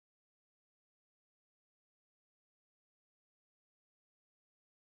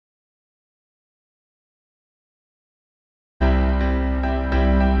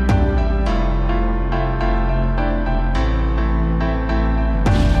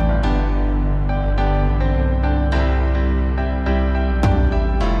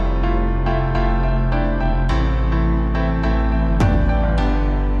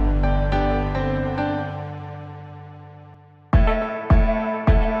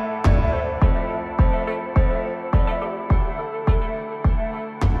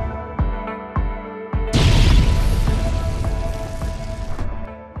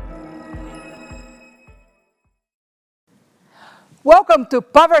Welcome to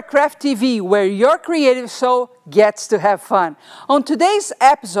Pavercraft TV, where your creative soul gets to have fun. On today's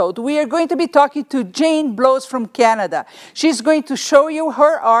episode, we are going to be talking to Jane Blows from Canada. She's going to show you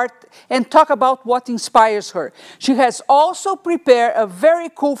her art and talk about what inspires her. She has also prepared a very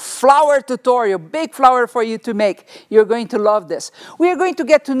cool flower tutorial, big flower for you to make. You're going to love this. We are going to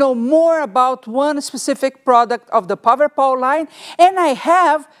get to know more about one specific product of the Paverpol line, and I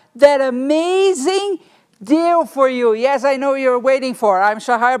have that amazing deal for you. Yes, I know you're waiting for. I'm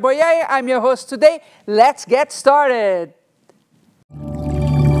Shahar Boyai. I'm your host today. Let's get started.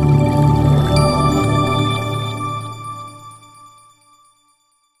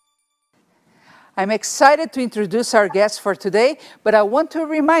 I'm excited to introduce our guest for today, but I want to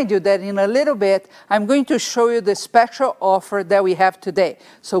remind you that in a little bit, I'm going to show you the special offer that we have today.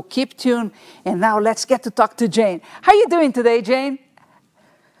 So keep tuned, and now let's get to talk to Jane. How are you doing today, Jane?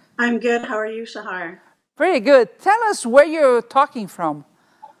 I'm good. How are you, Shahar? Pretty good. Tell us where you're talking from.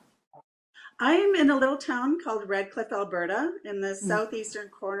 I'm in a little town called Redcliffe, Alberta, in the southeastern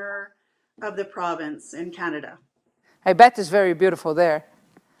corner of the province in Canada. I bet it's very beautiful there.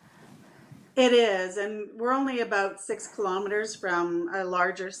 It is, and we're only about 6 kilometers from a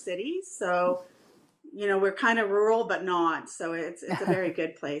larger city, so we're kind of rural, but not. So it's a very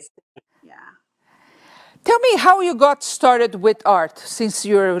good place. Yeah. Tell me how you got started with art since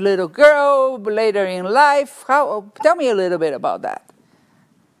you're a little girl, later in life. Tell me a little bit about that.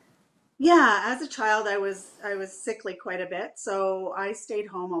 Yeah, as a child, I was sickly quite a bit, so I stayed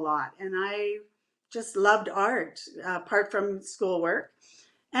home a lot, and I just loved art, apart from schoolwork.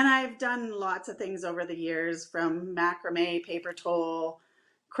 And I've done lots of things over the years, from macrame, paper towel,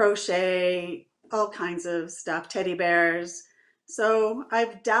 crochet, all kinds of stuff, teddy bears. So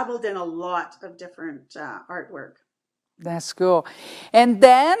I've dabbled in a lot of different artwork. That's cool. And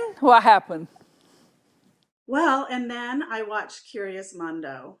then what happened? Well, and then I watched Curious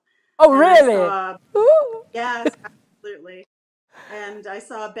Mondo. Oh, And really? Ooh. yes, absolutely. And I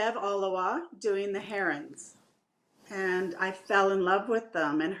saw Bev Olawa doing the herons. And I fell in love with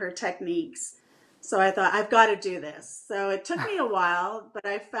them and her techniques. So I thought, I've got to do this. So it took me a while, but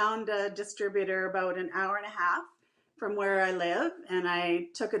I found a distributor about an hour and a half from where I live. And I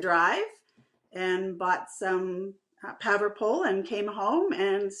took a drive and bought some Paverpol and came home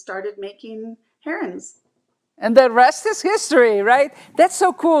and started making herons. And the rest is history, right? That's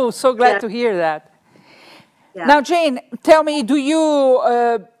so cool. So glad Yeah, to hear that. yeah. Now, Jane, tell me, do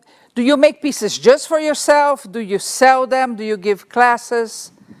you make pieces just for yourself? Do you sell them? Do you give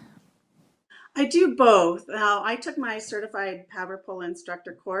classes? I do both. Now, I took my certified Paverpol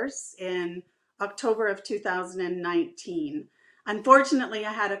instructor course in October of 2019. Unfortunately,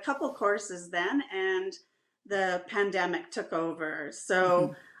 I had a couple courses then, and the pandemic took over.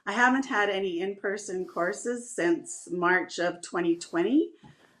 So I haven't had any in-person courses since March of 2020.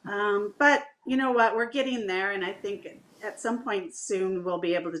 But you know what? We're getting there, and I think at some point soon we'll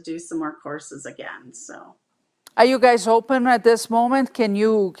be able to do some more courses again. So. Are you guys open at this moment? Can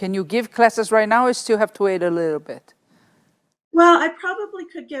you give classes right now, or still have to wait a little bit? Well, I probably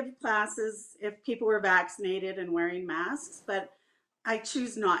could give classes if people were vaccinated and wearing masks, but I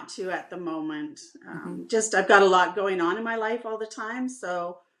choose not to at the moment. Just I've got a lot going on in my life all the time,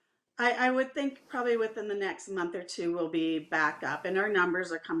 so I would think probably within the next month or two we'll be back up, and our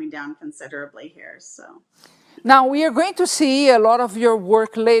numbers are coming down considerably here. So. Now, we are going to see a lot of your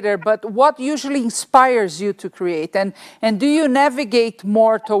work later, but what usually inspires you to create? And do you navigate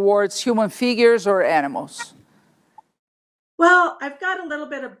more towards human figures or animals? Well, I've got a little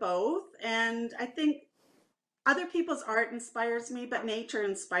bit of both, and I think other people's art inspires me, but nature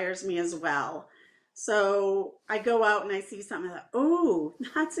inspires me as well. So I go out and I see something like, oh,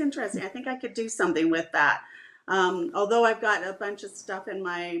 that's interesting. I think I could do something with that. Although I've got a bunch of stuff in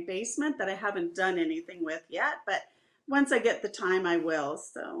my basement that I haven't done anything with yet, but once I get the time, I will.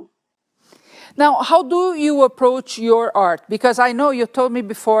 So. Now, how do you approach your art? Because I know you told me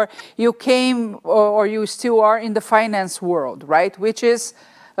before you came, or you still are, in the finance world, right? Which is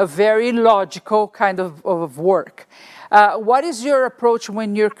a very logical kind of work. What is your approach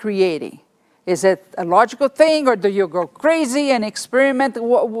when you're creating? Is it a logical thing, or do you go crazy and experiment?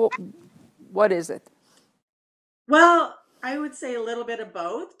 What is it? Well, I would say a little bit of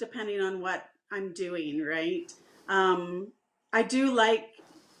both, depending on what I'm doing, right? I do like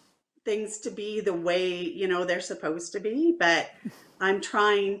things to be the way, they're supposed to be, but I'm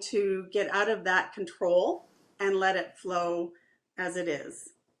trying to get out of that control and let it flow as it is.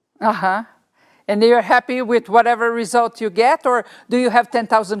 Uh-huh. And you're happy with whatever result you get, or do you have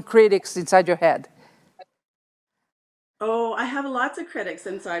 10,000 critics inside your head? Oh, I have lots of critics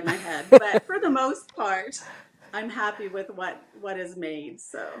inside my head, but for the most part, I'm happy with what is made.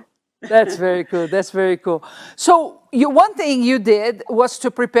 So That's very cool. That's very cool. So one thing you did was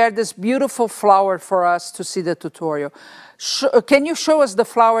to prepare this beautiful flower for us to see the tutorial. Can you show us the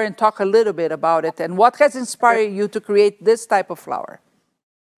flower and talk a little bit about it and what has inspired you to create this type of flower?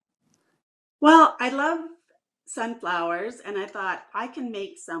 well, I love sunflowers, and I thought I can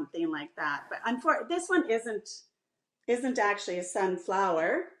make something like that. But unfortunately, this one isn't actually a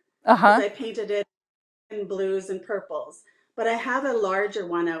sunflower because Uh-huh. I painted it in blues and purples. But I have a larger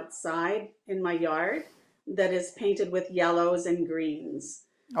one outside in my yard that is painted with yellows and greens.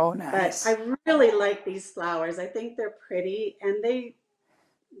 Oh, But nice. I really like these flowers. I think they're pretty, and they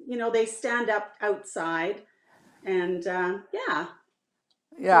stand up outside. And yeah, so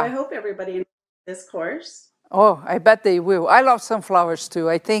I Yeah. hope everybody enjoys this course. Oh, I bet they will. I love sunflowers too.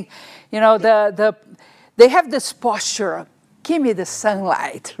 I think, they have this posture of, give me the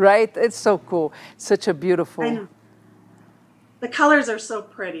sunlight, right? It's so cool. Such a I beautiful. know. The colors are so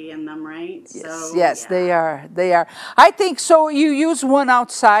pretty in them, right? Yes, So yes, yeah. they are. They are. I think so. You use one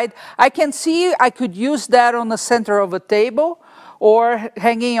outside. I can see I could use that on the center of a table or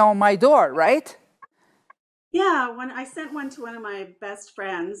hanging on my door, right? Yeah, when I sent one to one of my best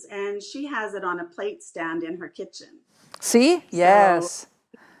friends, and she has it on a plate stand in her kitchen. See? So Yes.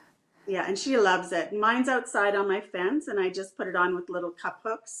 yeah, and she loves it. Mine's outside on my fence, and I just put it on with little cup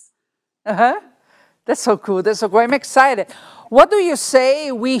hooks. Uh-huh. That's so cool. That's so cool. I'm excited. What do you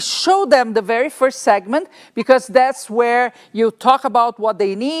say we show them the very first segment because that's where you talk about what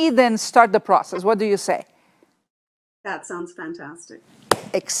they need and start the process. What do you say? That sounds fantastic.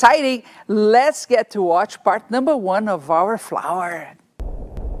 Exciting. Let's get to watch part number 1 of our flower.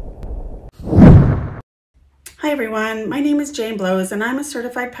 Hi everyone, my name is Jane Blows, and I'm a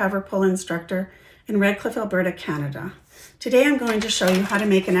certified Paverpol instructor in Redcliffe, Alberta, Canada. Today I'm going to show you how to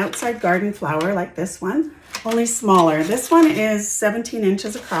make an outside garden flower like this one, only smaller. This one is 17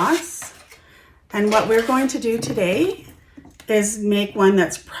 inches across, and what we're going to do today is make one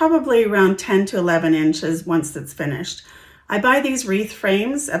that's probably around 10 to 11 inches once it's finished. I buy these wreath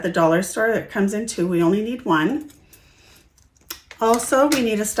frames at the dollar store. That comes in 2. We only need 1. Also, we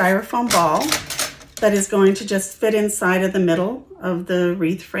need a styrofoam ball that is going to just fit inside of the middle of the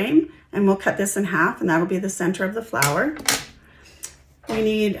wreath frame, and we'll cut this in half, and that'll be the center of the flower. We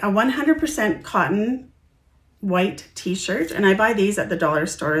need a 100% cotton white t-shirt, and I buy these at the dollar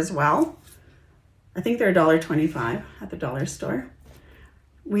store as well. I think they're $1.25 at the dollar store.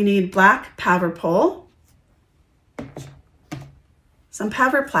 We need black Paverpol, some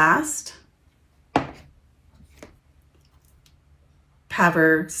Paverplast,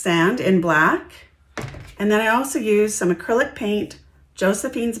 Paver sand in black, and then I also use some acrylic paint,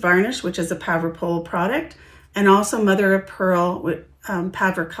 Josephine's varnish, which is a Paverpol product, and also mother of pearl with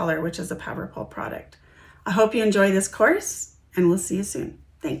Paver color, which is a Paverpol product. I hope you enjoy this course, and we'll see you soon.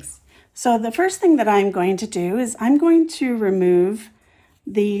 Thanks. So the first thing that I'm going to do is I'm going to remove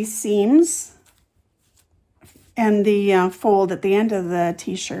the seams and the fold at the end of the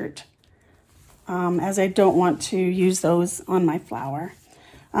t-shirt, as I don't want to use those on my flower.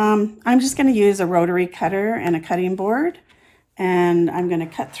 I'm just going to use a rotary cutter and a cutting board, and I'm going to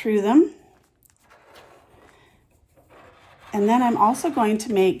cut through them. And then I'm also going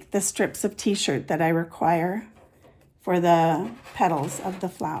to make the strips of t-shirt that I require for the petals of the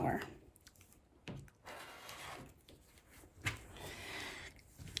flower.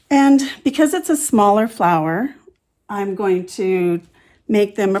 And because it's a smaller flower, I'm going to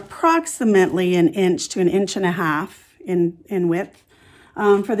make them approximately 1 inch to 1.5 inches in width.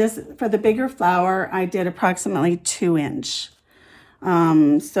 For the bigger flower, I did approximately 2 inch.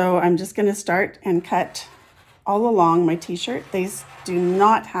 So I'm just going to start and cut all along my t-shirt. These do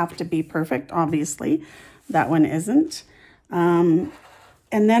not have to be perfect, obviously. That one isn't. And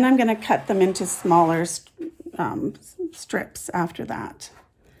then I'm going to cut them into smaller strips after that.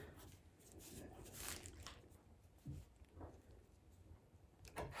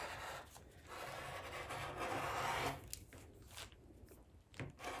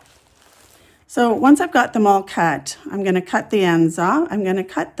 So once I've got them all cut, I'm going to cut the ends off. I'm going to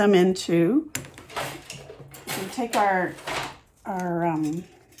cut them into, take our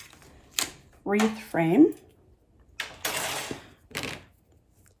wreath frame.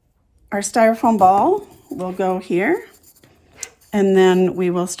 Our styrofoam ball will go here, and then we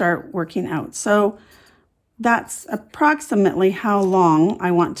will start working out. So that's approximately how long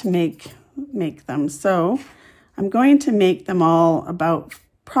I want to make them. So I'm going to make them all about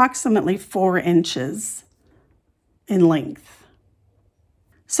approximately 4 inches in length.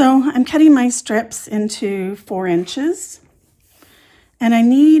 So I'm cutting my strips into 4 inches, and I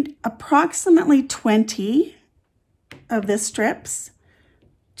need approximately 20 of the strips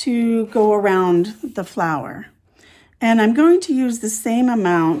to go around the flower. And I'm going to use the same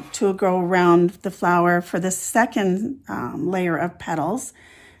amount to go around the flower for the second layer of petals,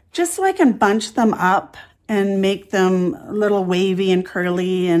 just so I can bunch them up and make them a little wavy and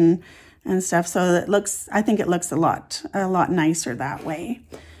curly and stuff. So that looks, I think it looks a lot nicer that way.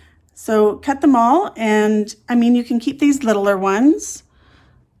 So cut them all, and I mean, you can keep these littler ones,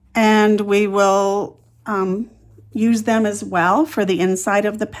 and we will use them as well for the inside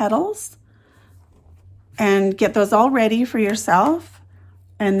of the petals, and get those all ready for yourself.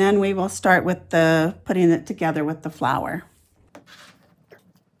 And then we will start with putting it together with the flower.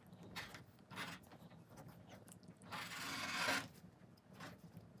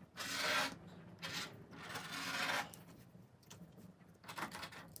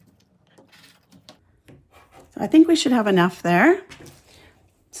 I think we should have enough there.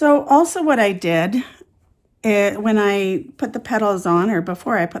 So also what I did when I put the petals on, or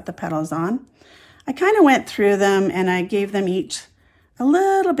before I put the petals on, I kind of went through them and I gave them each a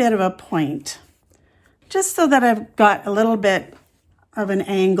little bit of a point, just so that I've got a little bit of an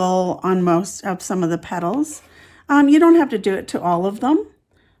angle on most of some of the petals. You don't have to do it to all of them,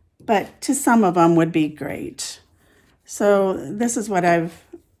 but to some of them would be great. So this is what I've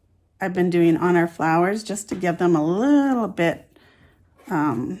been doing on our flowers, just to give them a little bit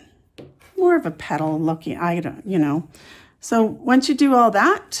more of a petal looking item, you know. So once you do all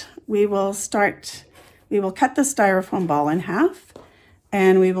that, we will cut the styrofoam ball in half,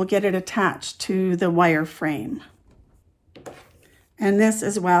 and we will get it attached to the wire frame. And this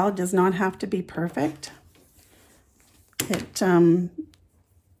as well does not have to be perfect. And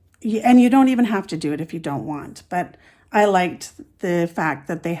you don't even have to do it if you don't want, but I liked the fact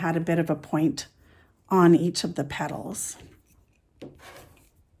that they had a bit of a point on each of the petals.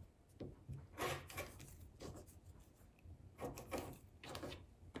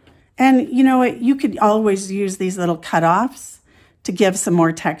 And you know what, you could always use these little cutoffs to give some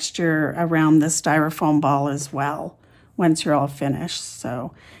more texture around the styrofoam ball as well once you're all finished.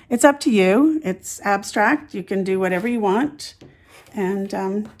 So it's up to you. It's abstract. You can do whatever you want, and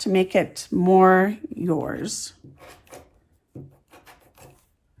to make it more yours.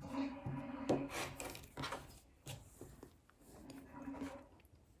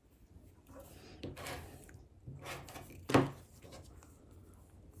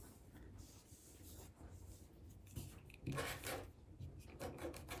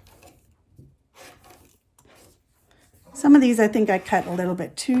 Some of these I think I cut a little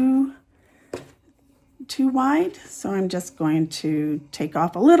bit too wide, so I'm just going to take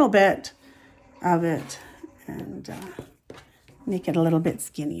off a little bit of it and make it a little bit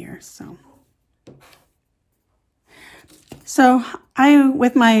skinnier. So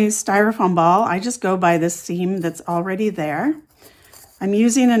with my styrofoam ball, I just go by this seam that's already there. I'm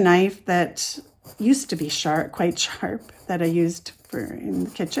using a knife that used to be quite sharp, that I used in the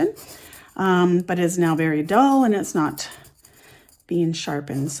kitchen. But is now very dull and it's not being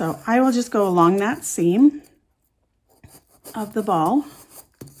sharpened. So I will just go along that seam of the ball,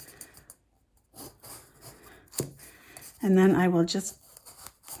 and then I will just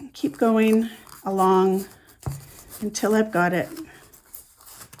keep going along until I've got it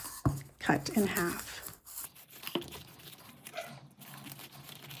cut in half.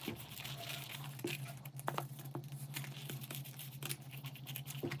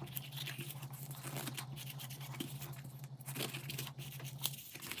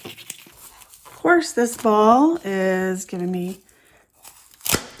 Of course, this ball is giving me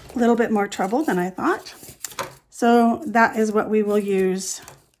a little bit more trouble than I thought. So that is what we will use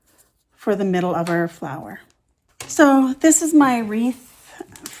for the middle of our flower. So this is my wreath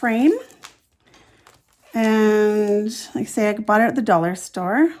frame. And like I say, I bought it at the dollar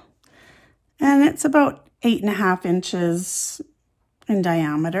store. And it's about 8.5 inches in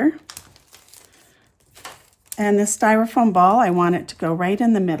diameter. And the styrofoam ball, I want it to go right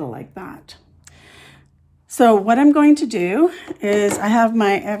in the middle like that. So what I'm going to do is I have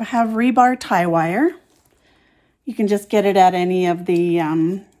rebar tie wire. You can just get it at any of the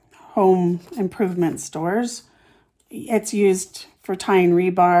home improvement stores. It's used for tying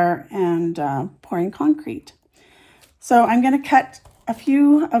rebar and pouring concrete. So I'm going to cut a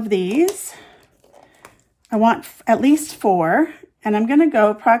few of these. I want at least 4, and I'm going to go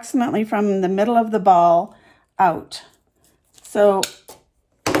approximately from the middle of the ball out. So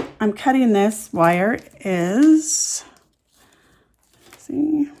I'm cutting this wire is, let's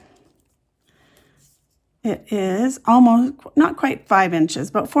see, it is almost, not quite 5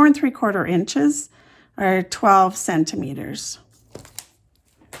 inches, but 4 3/4 inches or 12 centimeters.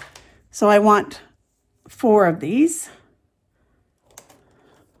 So I want 4 of these,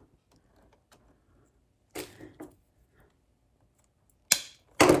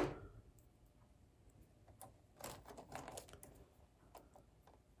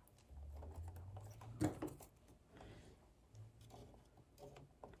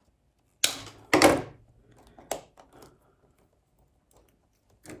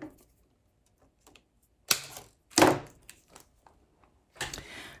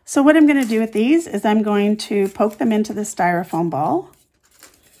 So what I'm going to do with these is I'm going to poke them into the styrofoam ball,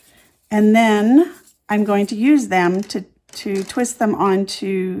 and then I'm going to use them to twist them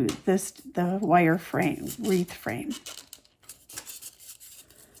onto the wire frame, wreath frame.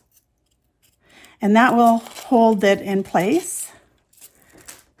 And that will hold it in place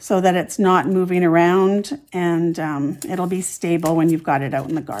so that it's not moving around, and it'll be stable when you've got it out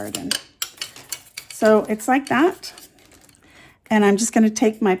in the garden. So it's like that. And I'm just going to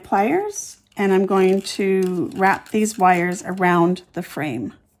take my pliers and I'm going to wrap these wires around the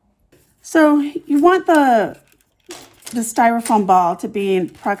frame. So you want the styrofoam ball to be in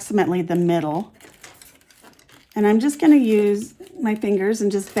approximately the middle. And I'm just going to use my fingers and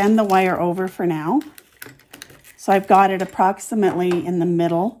just bend the wire over for now. So I've got it approximately in the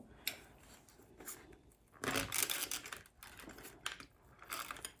middle.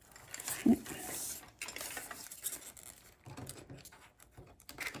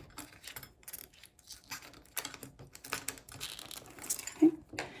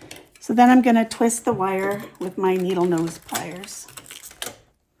 So then I'm going to twist the wire with my needle nose pliers.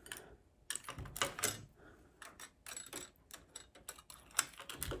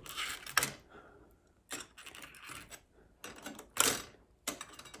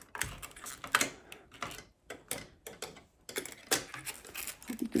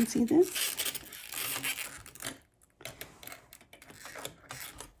 Hope you can see this.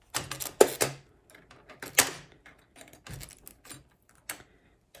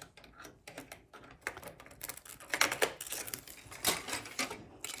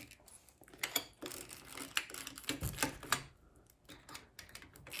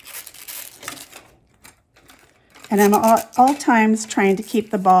 And I'm all times trying to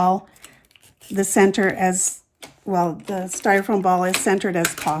keep the ball, the center as, well, the styrofoam ball as centered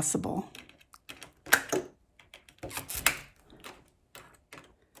as possible.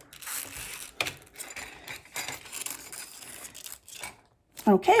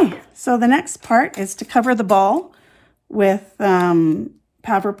 Okay, so the next part is to cover the ball with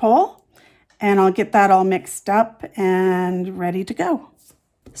Paverpol, and I'll get that all mixed up and ready to go.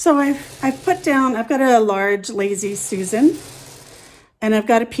 So I've put down, I've got a large Lazy Susan, and I've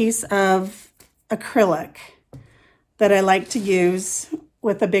got a piece of acrylic that I like to use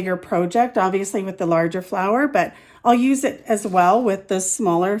with a bigger project, obviously with the larger flower, but I'll use it as well with the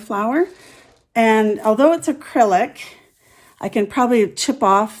smaller flower. And although it's acrylic, I can probably chip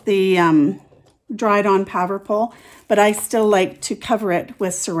off the dried on Paverpol, but I still like to cover it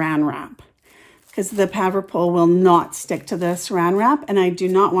with saran wrap, because the Paverpol will not stick to the saran wrap, and I do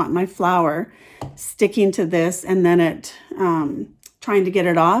not want my flower sticking to this and then it trying to get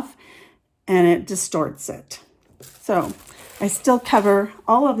it off, and it distorts it. So I still cover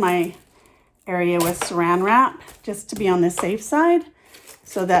all of my area with saran wrap just to be on the safe side,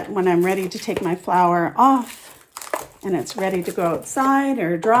 so that when I'm ready to take my flower off and it's ready to go outside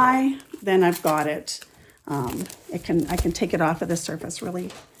or dry, then I've got it. I can take it off of the surface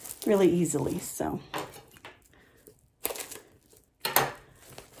really easily. So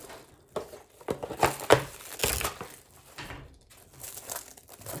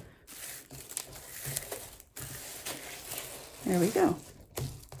there we go.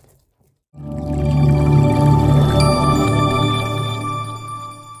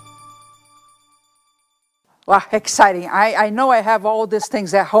 Wow, exciting. I know I have all these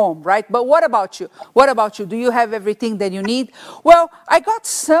things at home, right? But what about you? What about you? Do you have everything that you need? Well, I got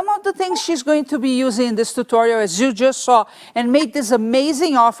some of the things she's going to be using in this tutorial, as you just saw, and made this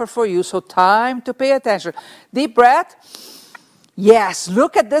amazing offer for you. So time to pay attention. Deep breath. Yes,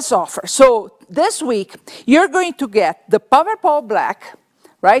 look at this offer. So this week, you're going to get the Paverpol Black,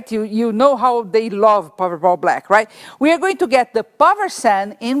 right? You know how they love Paverpol Black, right? We are going to get the Paver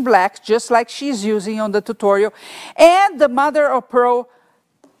Sand in black, just like she's using on the tutorial, and the Mother of Pearl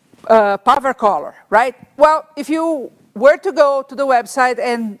Paver Color, right? Well, if you were to go to the website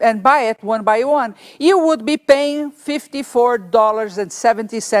and buy it one by one, you would be paying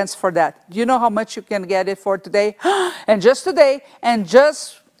 $54.70 for that. Do you know how much you can get it for today? And just today, and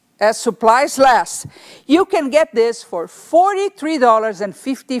just as supplies last, you can get this for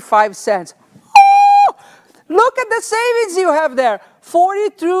 $43.55. Oh, look at the savings you have there. I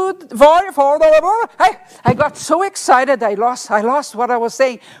got so excited I lost what I was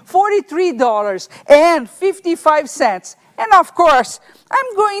saying. $43.55. And of course,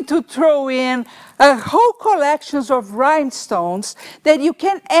 I'm going to throw in a whole collections of rhinestones that you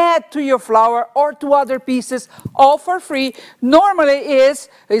can add to your flower or to other pieces, all for free. Normally is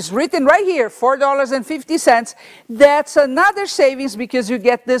written right here, $4.50. That's another savings because you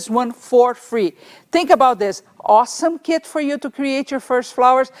get this one for free. think about this. Awesome kit for you to create your first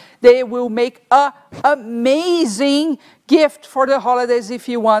flowers. They will make an amazing gift for the holidays if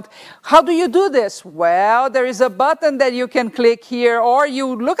you want. How do you do this? Well, there is a button that you can click here, or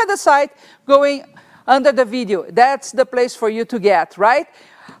you look at the site going under the video. That's the place for you to get, right?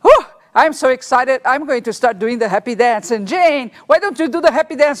 Whew, I'm so excited. I'm going to start doing the happy dance. And Jane, why don't you do the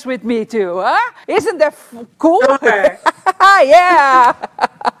happy dance with me too? Huh? Isn't that cool? Sure. Yeah.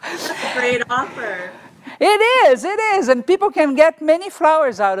 Great offer. It is, and people can get many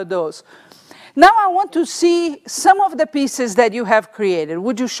flowers out of those. Now I want to see some of the pieces that you have created.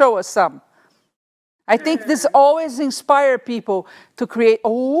 Would you show us some? I think this always inspires people to create.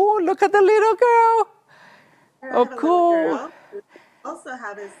 Oh, look at the little girl. Oh, cool. Also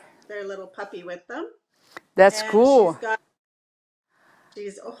have their little puppy with them. That's cool.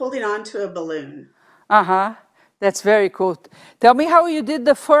 She's holding on to a balloon. Uh-huh. That's very cool. Tell me how you did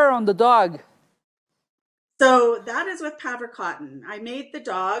the fur on the dog. So that is with Pavercotton. I made the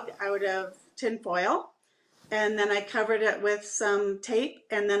dog out of tin foil, and then I covered it with some tape,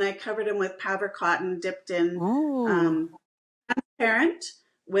 and then I covered him with Pavercotton dipped in transparent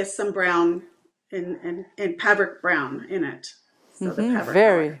with some brown and Paver brown in it. So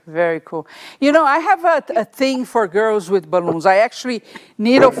very, very cool. You know, I have a thing for girls with balloons. I actually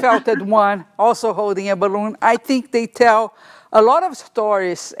needle felted one, also holding a balloon. I think they tell a lot of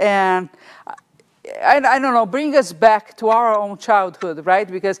stories, and I don't know, bring us back to our own childhood, right?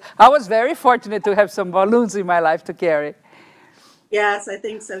 Because I was very fortunate to have some balloons in my life to carry. Yes, I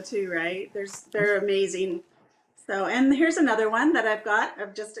think so too, right? They're amazing. So, and here's another one that I've got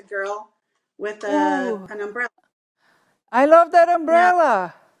of just a girl with an umbrella. I love that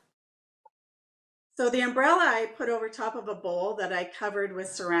umbrella. So the umbrella I put over top of a bowl that I covered with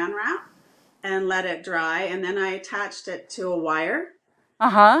saran wrap and let it dry, and then I attached it to a wire.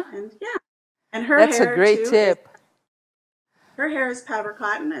 Uh-huh. And yeah. And her That's hair a great tip. Her hair is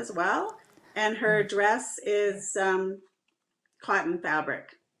Pavercotton as well, and her dress is cotton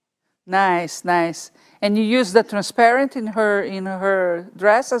fabric. Nice, nice. And you use the transparent in her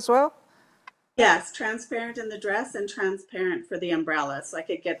dress as well? Yes, transparent in the dress and transparent for the umbrella. So I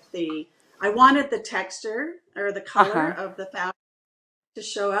could get I wanted the texture or the color of the fabric to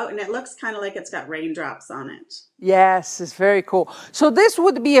show out, and it looks kind of like it's got raindrops on it. Yes, it's very cool. So this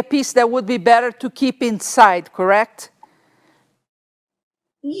would be a piece that would be better to keep inside, correct?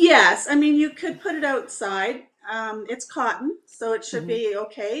 Yes, I mean, you could put it outside. It's cotton, so it should be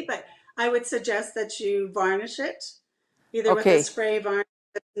okay, but I would suggest that you varnish it, either with a spray varnish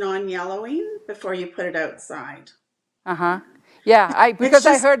that's non-yellowing before you put it outside. Yeah, because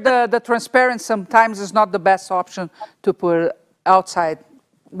I heard the transparent sometimes is not the best option to put outside,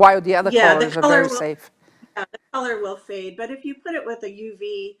 while the other colors are very safe. Yeah, the color will fade, but if you put it with a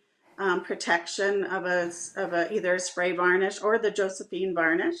UV protection of either a spray varnish or the Josephine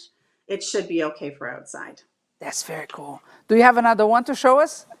varnish, it should be okay for outside. That's very cool. Do you have another one to show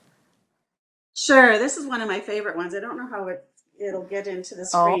us? Sure, this is one of my favorite ones. I don't know how it'll get into the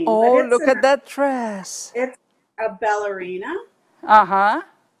screen. Oh, look at that dress. It's a ballerina.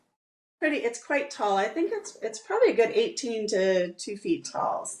 It's quite tall. I think it's probably a good 18 to 2 feet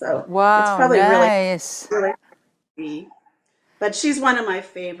tall. So wow, it's probably nice. really pretty. But she's one of my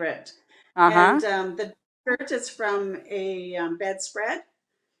favorite. And the shirt is from a bedspread.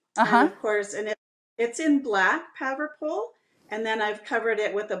 And of course, and it's in black Paverpol. And then I've covered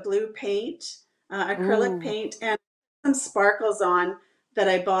it with a blue paint, acrylic paint, and some sparkles on that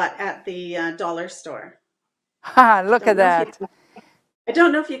I bought at the dollar store. Look at that. I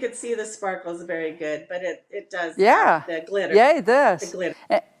don't know if you could see the sparkles very good, but it does. Yeah. The glitter. Yeah, it does. The glitter.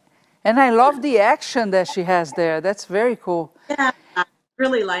 And I love the action that she has there. That's very cool. Yeah, I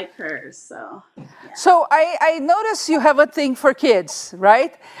really like hers. So. Yeah. So I notice you have a thing for kids,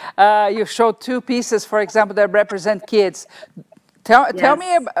 right? You showed 2 pieces, for example, that represent kids. Tell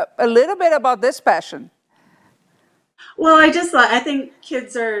me a little bit about this passion. Well, I think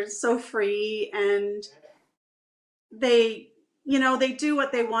kids are so free, and they do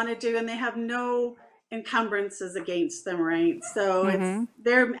what they want to do, and they have no encumbrances against them, right? So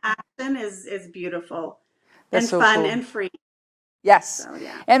their action is beautiful and so fun and free. Yes, so,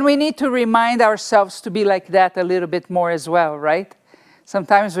 yeah. And we need to remind ourselves to be like that a little bit more as well, right?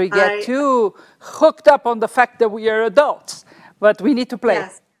 Sometimes we get too hooked up on the fact that we are adults, but we need to play.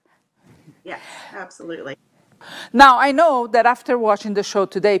 Yes, absolutely. Now, I know that after watching the show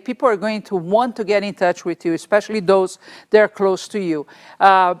today, people are going to want to get in touch with you, especially those that are close to you.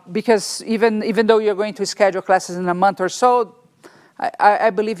 Because even though you're going to schedule classes in a month or so, I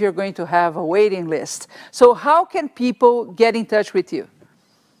believe you're going to have a waiting list. So how can people get in touch with you?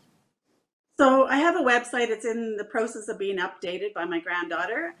 So I have a website. It's in the process of being updated by my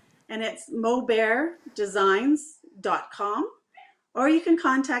granddaughter, and it's mobeardesigns.com. Or you can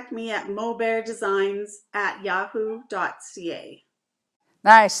contact me at mobeardesigns@yahoo.ca.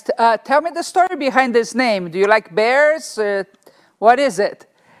 Nice. Tell me the story behind this name. Do you like bears? What is it?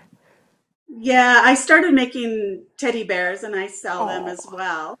 Yeah, I started making teddy bears and I sell them Oh. as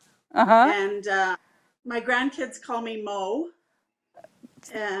well. Uh-huh. And my grandkids call me Mo.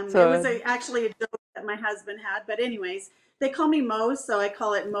 It was So actually a joke that my husband had, but anyways, they call me Mo, so I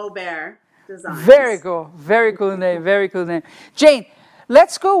call it Mo Bear very Designs. cool. Very cool name. Very cool name. Jane,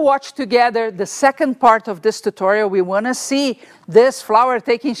 let's go watch together the second part of this tutorial. We want to see this flower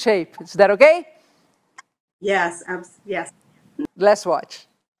taking shape. Is that okay? Yes, yes. Let's watch.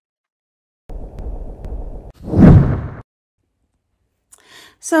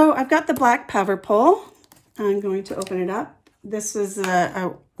 So I've got the black Paverpol. I'm going to open it up. This is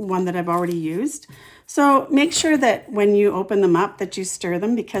a one that I've already used. So make sure that when you open them up that you stir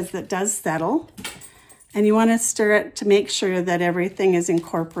them, because it does settle. And you want to stir it to make sure that everything is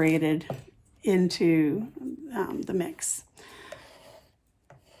incorporated into the mix.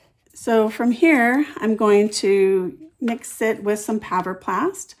 So from here, I'm going to mix it with some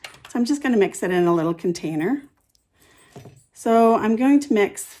Paverplast. So I'm just going to mix it in a little container. So I'm going to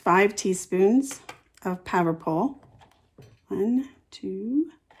mix 5 teaspoons of Paverpol. 1,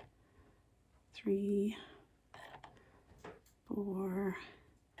 2, 3, 4,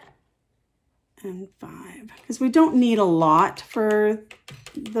 and 5. Because we don't need a lot for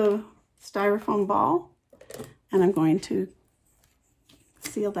the styrofoam ball. And I'm going to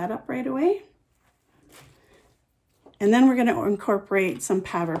seal that up right away. And then we're going to incorporate some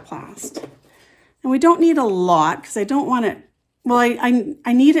Paverplast. And we don't need a lot because I don't want it, well,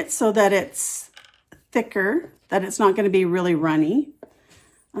 I need it so that it's thicker, that it's not going to be really runny.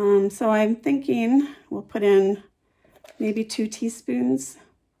 So I'm thinking we'll put in maybe 2 teaspoons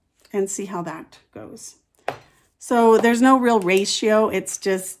and see how that goes. So there's no real ratio. It's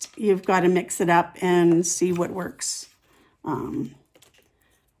just you've got to mix it up and see what works. But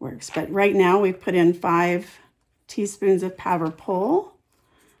right now we've put in 5 teaspoons of Paverpol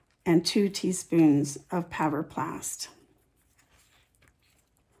and 2 teaspoons of Paverplast.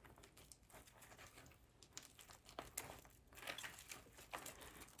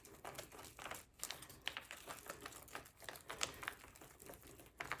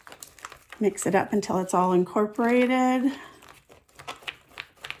 Mix it up until it's all incorporated.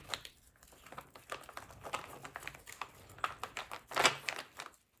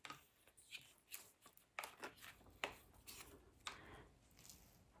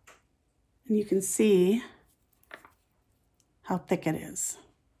 And you can see how thick it is.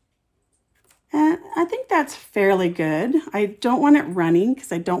 And I think that's fairly good. I don't want it running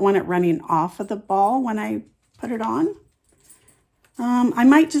because I don't want it running off of the ball when I put it on. I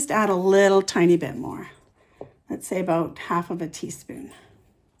might just add a little tiny bit more. Let's say about half of a teaspoon.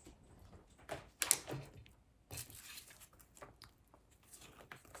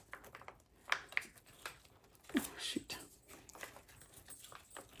 Oh, shoot.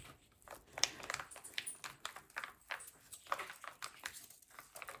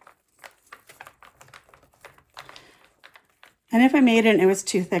 And if I made it and it was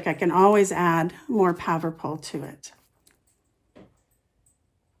too thick, I can always add more Paverpol to it.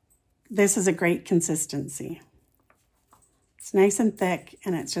 This is a great consistency. It's nice and thick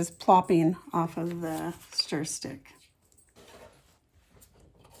and it's just plopping off of the stir stick.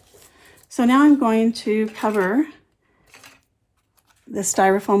 So now I'm going to cover the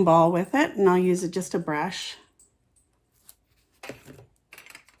styrofoam ball with it, and I'll use just a brush.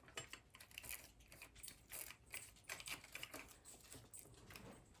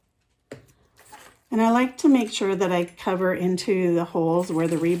 And I like to make sure that I cover into the holes where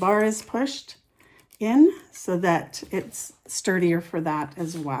the rebar is pushed in so that it's sturdier for that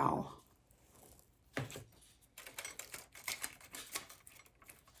as well.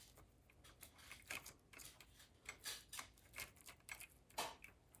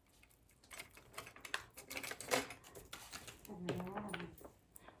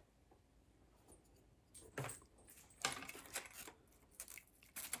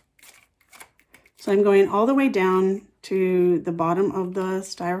 So I'm going all the way down to the bottom of the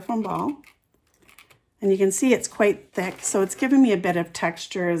styrofoam ball. And you can see it's quite thick, so it's giving me a bit of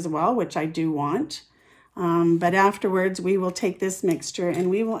texture as well, which I do want. But afterwards, we will take this mixture and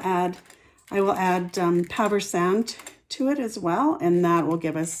I will add powder sand to it as well, and that will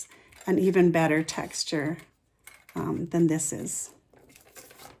give us an even better texture than this is.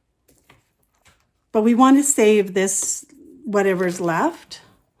 But we want to save this, whatever's left.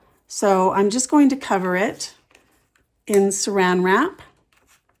 So I'm just going to cover it in saran wrap.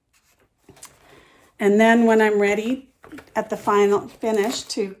 And then when I'm ready at the final finish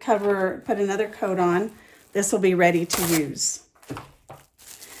to put another coat on, this will be ready to use.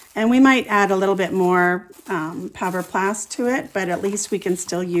 And we might add a little bit more Paverplast to it, but at least we can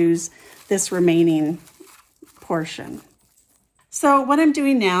still use this remaining portion. So what I'm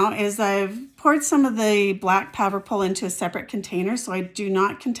doing now is I've poured some of the black Paverpol into a separate container so I do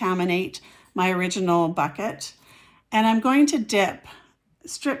not contaminate my original bucket. And I'm going to dip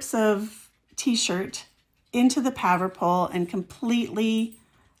strips of t-shirt into the Paverpol and completely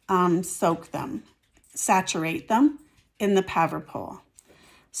soak them, saturate them in the Paverpol.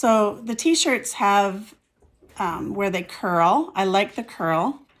 So the t-shirts have where they curl. I like the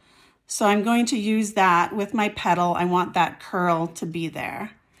curl. So I'm going to use that with my petal. I want that curl to be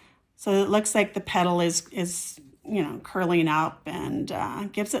there. So it looks like the petal is you know, curling up and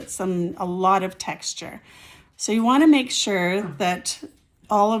gives it a lot of texture. So you want to make sure that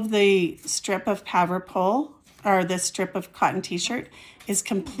all of the strip of Paverpol or the strip of cotton t-shirt is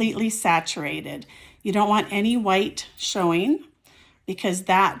completely saturated. You don't want any white showing because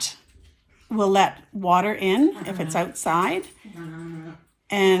that will let water in if it's outside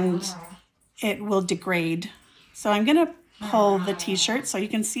and it will degrade. So I'm going to pull the t-shirt so you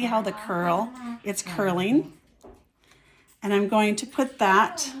can see how it's curling. And I'm going to put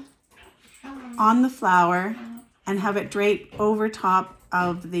that on the flower and have it drape over top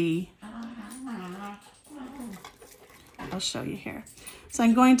of the, I'll show you here. So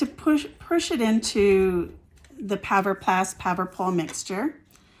I'm going to push it into the Paverplast Paverpol mixture.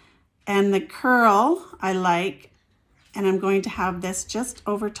 And the curl I like, and I'm going to have this just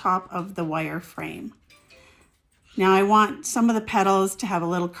over top of the wire frame. Now I want some of the petals to have a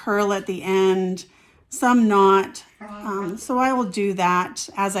little curl at the end, some not. So I will do that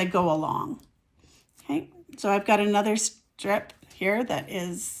as I go along. Okay, so I've got another strip here that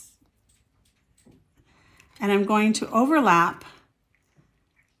is, and I'm going to overlap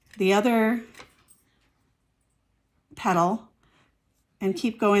the other petal and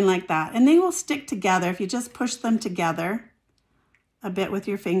keep going like that. And they will stick together if you just push them together a bit with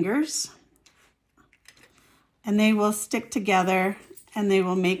your fingers. And they will stick together and they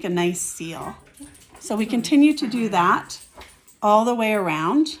will make a nice seal. So we continue to do that all the way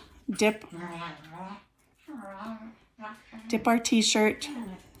around. Dip our t-shirt,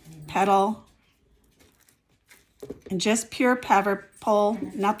 petal, and just pure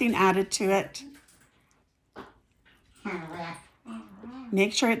Paverpol, nothing added to it.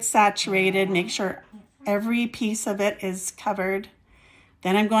 Make sure it's saturated, make sure every piece of it is covered.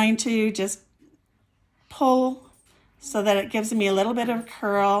 Then I'm going to just pull so that it gives me a little bit of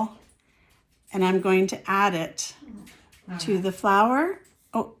curl, and I'm going to add it to the flower.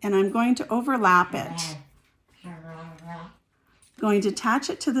 Oh, and I'm going to overlap it. Going to attach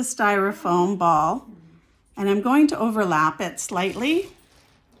it to the styrofoam ball, and I'm going to overlap it slightly.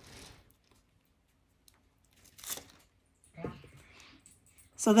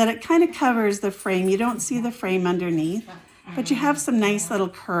 So that it kind of covers the frame. You don't see the frame underneath, but you have some nice little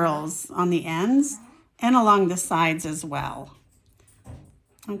curls on the ends and along the sides as well.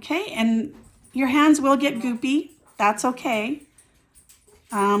 Okay, and your hands will get goopy. That's okay.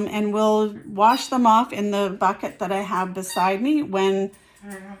 And we'll wash them off in the bucket that I have beside me when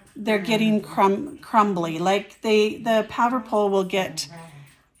they're getting crumbly. Like the Paverpol will get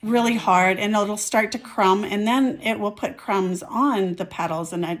really hard and it'll start to crumb, and then it will put crumbs on the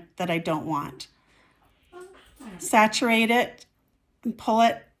petals that I don't want. Saturate it and pull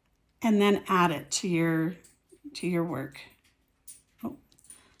it and then add it to your work. Oh,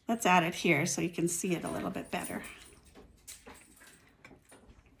 let's add it here so you can see it a little bit better.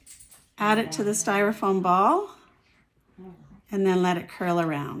 Add it to the styrofoam ball and then let it curl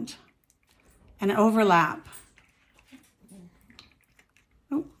around and overlap.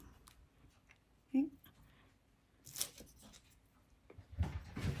 Oh. Okay.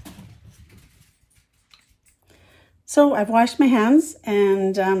 So I've washed my hands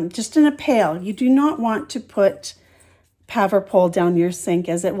and just in a pail. You do not want to put Paverpol down your sink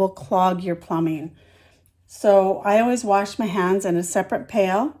as it will clog your plumbing. So I always wash my hands in a separate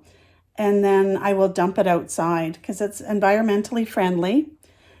pail, and then I will dump it outside because it's environmentally friendly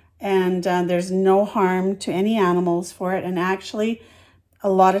and there's no harm to any animals for it. And actually, a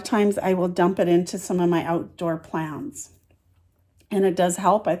lot of times I will dump it into some of my outdoor plants. And it does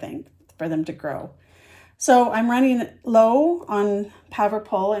help, I think, for them to grow. So I'm running low on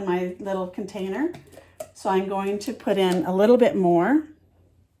Paverpol in my little container. So I'm going to put in a little bit more.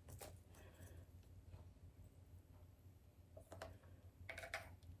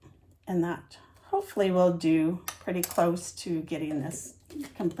 And that hopefully will do pretty close to getting this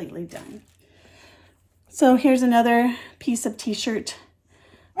completely done. So here's another piece of t-shirt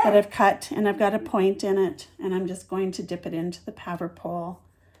that I've cut, and I've got a point in it, and I'm just going to dip it into the Paverpol,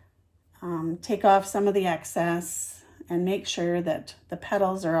 take off some of the excess, and make sure that the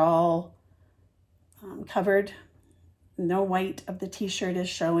petals are all covered. No white of the t-shirt is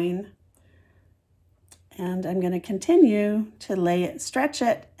showing. And I'm going to continue to stretch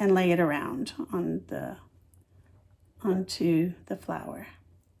it and lay it around onto the flower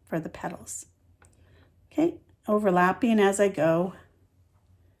for the petals. Okay, overlapping as I go.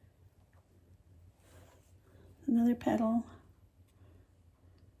 Another petal.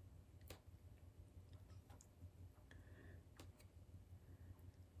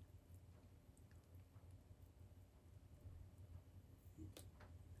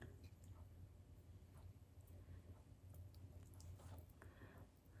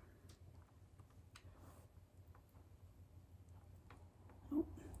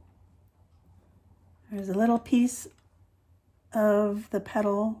 There's a little piece of the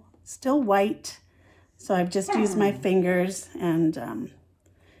petal, still white, so I've just used my fingers and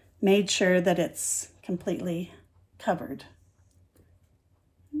made sure that it's completely covered.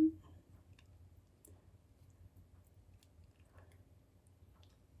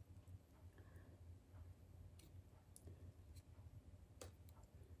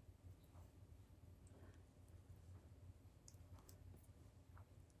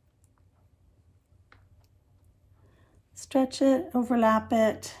 Stretch it, overlap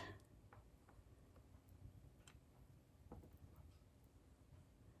it.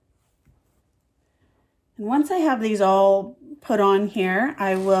 And once I have these all put on here,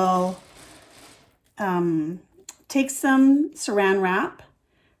 I will take some saran wrap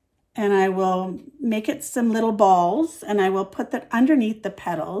and I will make it some little balls, and I will put that underneath the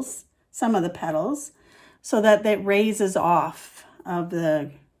petals, some of the petals, so that it raises off of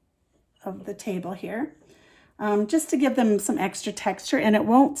the table here. Just to give them some extra texture, and it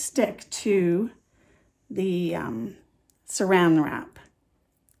won't stick to the saran wrap.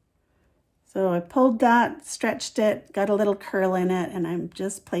 So I pulled that, stretched it, got a little curl in it, and I'm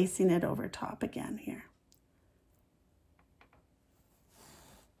just placing it over top again here.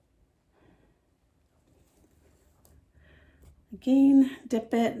 Again,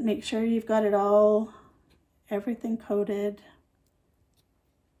 dip it, make sure you've got it all, everything coated.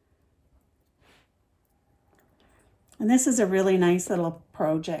 And this is a really nice little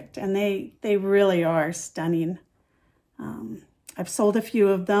project, and they really are stunning. I've sold a few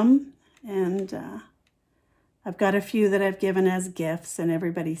of them, and I've got a few that I've given as gifts, and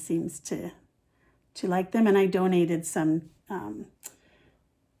everybody seems to like them. And I donated some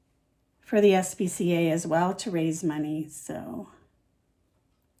for the SPCA as well to raise money. So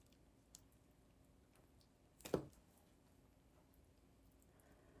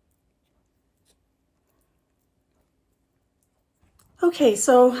okay,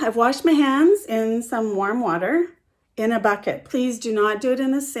 so I've washed my hands in some warm water in a bucket. Please do not do it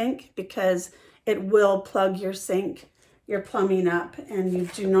in the sink, because it will plug your sink, your plumbing up, and you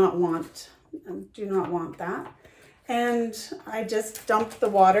do not want that. And I just dumped the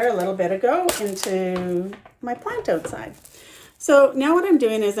water a little bit ago into my plant outside. So now what I'm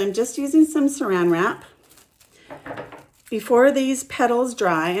doing is I'm just using some saran wrap before these petals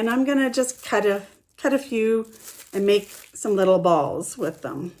dry, and I'm gonna just cut a few and make some little balls with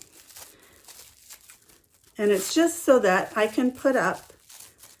them. And it's just so that I can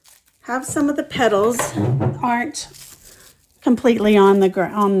have some of the petals aren't completely on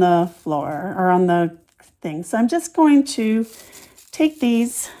the floor or on the thing. So I'm just going to take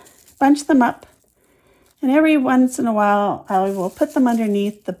these, bunch them up, and every once in a while I will put them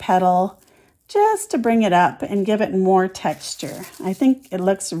underneath the petal just to bring it up and give it more texture. I think it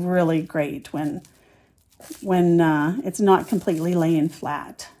looks really great when it's not completely laying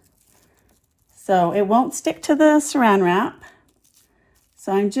flat. So it won't stick to the saran wrap.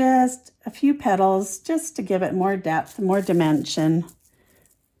 So I'm just a few petals just to give it more depth, more dimension.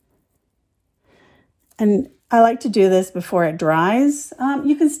 And I like to do this before it dries.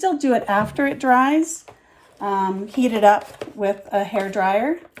 You can still do it after it dries. Heat it up with a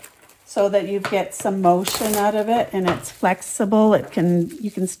hairdryer so that you get some motion out of it and it's flexible.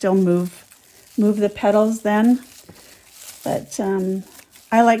 You can still move the petals then. But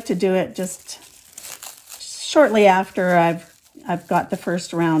I like to do it just shortly after I've got the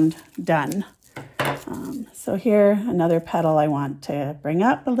first round done. So here, another petal I want to bring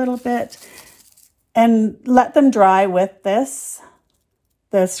up a little bit and let them dry with the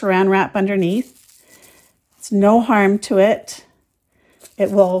saran wrap underneath. It's no harm to it.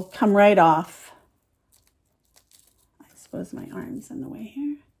 it will come right off. I suppose my arm's in the way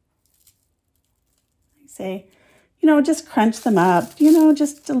here. I say, you know, just crunch them up, you know,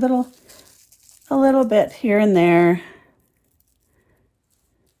 just a little bit here and there.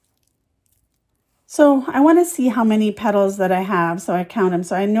 So I want to see how many petals that I have, so I count them.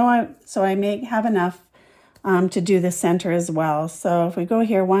 So I know I may have enough to do the center as well. So if we go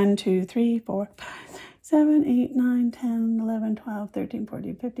here, 1, 2, 3, 4, 5, 7, 8, 9, 10, 11, 12, 13,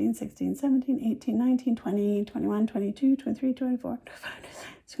 14, 15, 16, 17, 18, 19, 20, 21, 22, 23, 24, 25,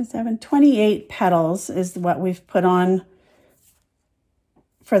 27, 28 petals is what we've put on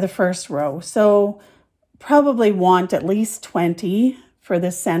for the first row. So probably want at least 20 for the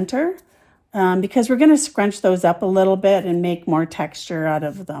center. Because we're going to scrunch those up a little bit and make more texture out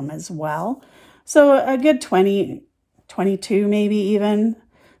of them as well. So a good 20, 22 maybe even.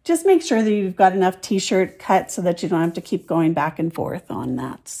 Just make sure that you've got enough t-shirt cut so that you don't have to keep going back and forth on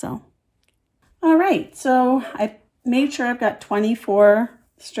that. So, all right, so I made sure I've got 24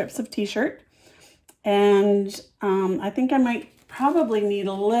 strips of t-shirt. And I think I might probably need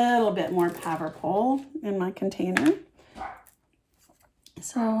a little bit more Paverpol in my container.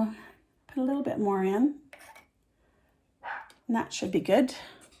 So put a little bit more in, and that should be good.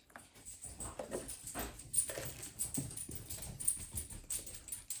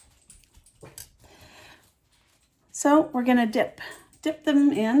 So we're gonna dip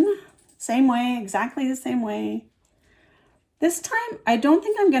them in, same way, exactly the same way. This time, I don't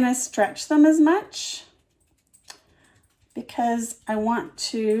think I'm gonna stretch them as much because I want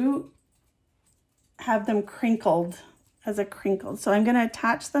to have them crinkled as a crinkle. So I'm going to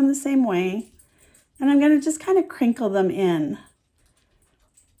attach them the same way, and I'm going to just kind of crinkle them in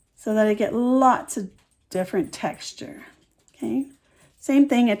so that I get lots of different texture. Okay, same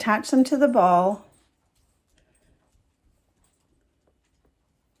thing, attach them to the ball.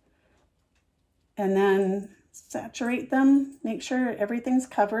 And then saturate them, make sure everything's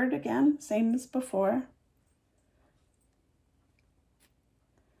covered again, same as before.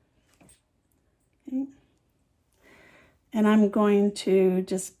 Okay. And I'm going to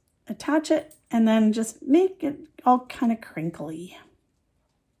just attach it and then just make it all kind of crinkly.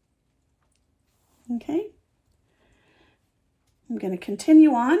 Okay. I'm going to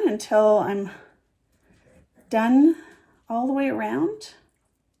continue on until I'm done all the way around.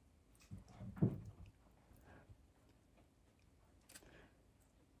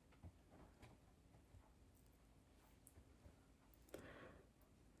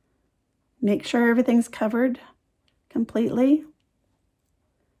 Make sure everything's covered completely.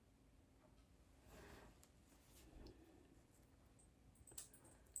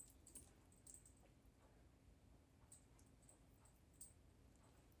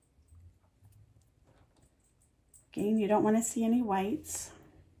 Again, you don't want to see any whites.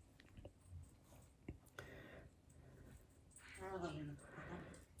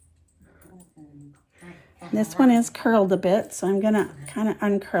 This one is curled a bit, so I'm going to kind of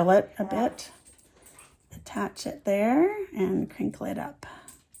uncurl it a bit. Attach it there and crinkle it up.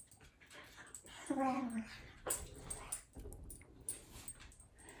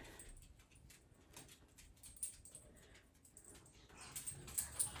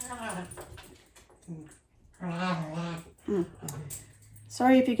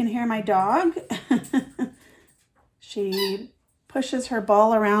 Sorry if you can hear my dog. She pushes her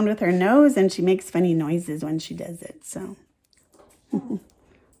ball around with her nose and she makes funny noises when she does it. So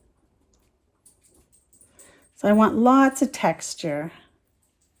I want lots of texture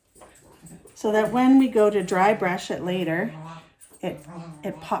so that when we go to dry brush it later,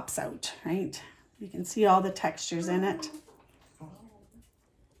 it pops out, right? You can see all the textures in it.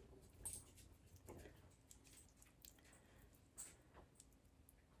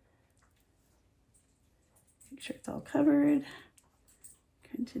 Make sure it's all covered.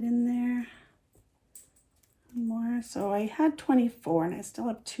 Crunch it in there. One more. So I had 24 and I still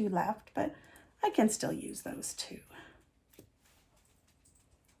have 2 left, but I can still use those 2.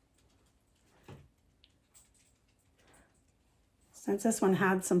 Since this one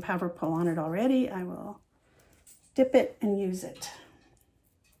had some Paverpol on it already, I will dip it and use it.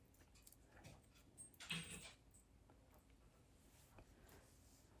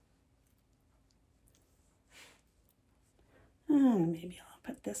 And maybe I'll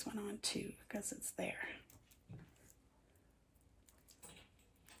put this one on too because it's there.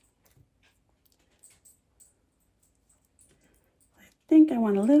 I think I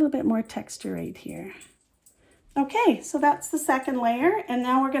want a little bit more texture right here. Okay, so that's the second layer, and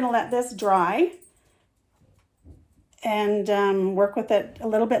now we're going to let this dry and work with it a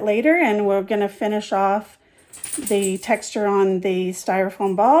little bit later, and we're going to finish off the texture on the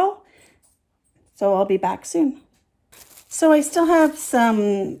styrofoam ball. So I'll be back soon. So I still have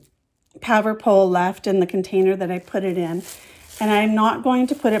some Paverpol left in the container that I put it in, and I'm not going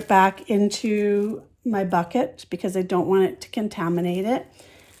to put it back into my bucket because I don't want it to contaminate it.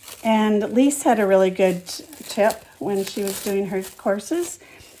 And Lise had a really good tip when she was doing her courses,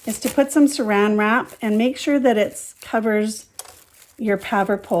 is to put some saran wrap and make sure that it covers your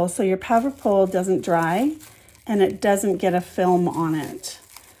Paverpol so your Paverpol doesn't dry and it doesn't get a film on it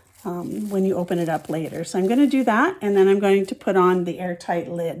when you open it up later. So I'm going to do that, and then I'm going to put on the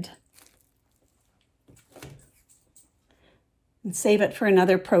airtight lid and save it for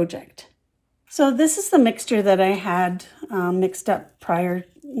another project. So this is the mixture that I had mixed up prior,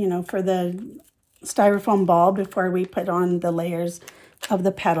 for the styrofoam ball before we put on the layers of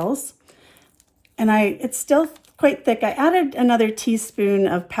the petals. And it's still quite thick. I added another teaspoon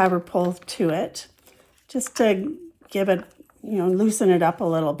of Paverpol to it just to give it, loosen it up a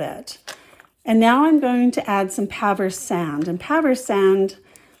little bit. And now I'm going to add some Paver sand. And Paver sand,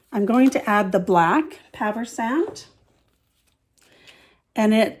 I'm going to add the black Paver sand.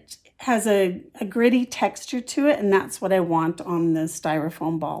 And it has a gritty texture to it, and that's what I want on the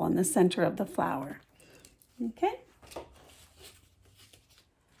styrofoam ball in the center of the flower. Okay.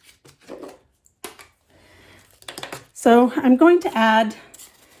 So I'm going to add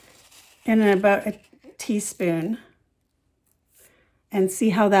in about a teaspoon and see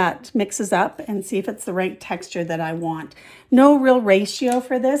how that mixes up and see if it's the right texture that I want. No real ratio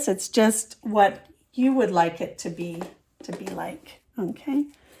for this. It's just what you would like it to be like. Okay.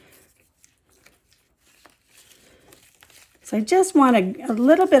 So I just want a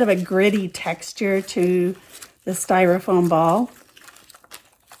little bit of a gritty texture to the styrofoam ball.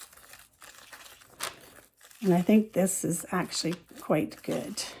 And I think this is actually quite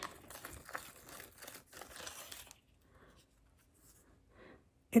good.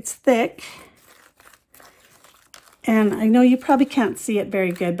 It's thick. And I know you probably can't see it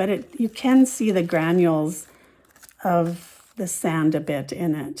very good, but you can see the granules of the sand a bit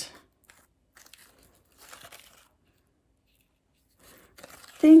in it.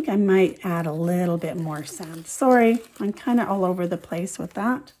 I think I might add a little bit more sand. Sorry, I'm kind of all over the place with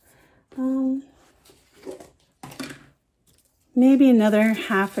that. Maybe another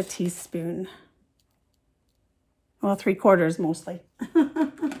half a teaspoon. Well, 3/4 mostly.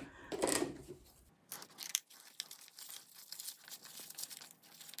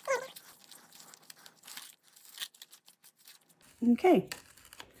 Okay,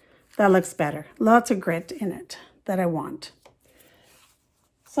 that looks better. Lots of grit in it that I want.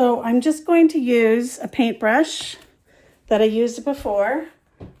 So I'm just going to use a paintbrush that I used before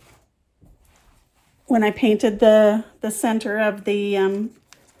when I painted the center of the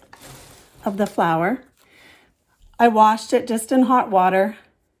flower. I washed it just in hot water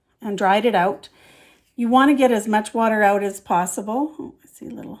and dried it out. You want to get as much water out as possible. Oh, I see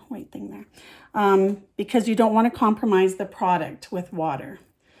a little white thing there. Because you don't want to compromise the product with water.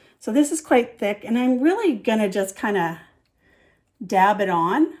 So this is quite thick, and I'm really going to just kind of dab it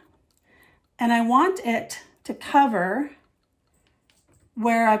on. And I want it to cover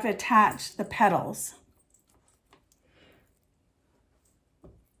where I've attached the petals.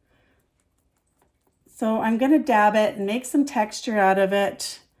 So I'm going to dab it and make some texture out of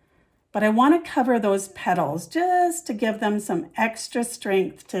it, but I want to cover those petals just to give them some extra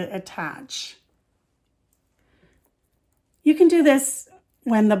strength to attach. You can do this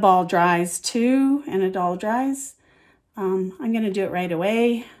when the ball dries too, and it all dries. I'm going to do it right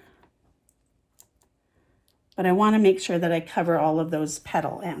away, but I want to make sure that I cover all of those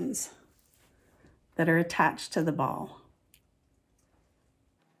petal ends that are attached to the ball.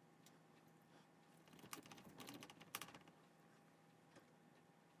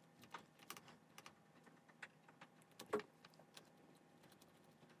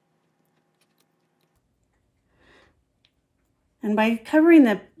 And by covering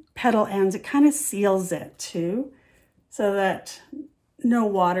the petal ends, it kind of seals it too, so that no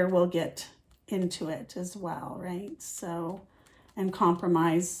water will get into it as well, right? So, and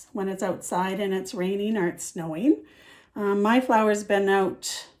compromise when it's outside and it's raining or it's snowing. My flower's been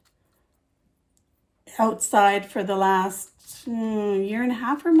outside for the last year and a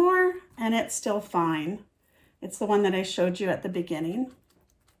half or more, and it's still fine. It's the one that I showed you at the beginning.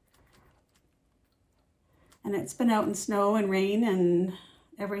 And it's been out in snow and rain and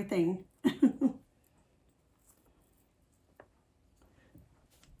everything.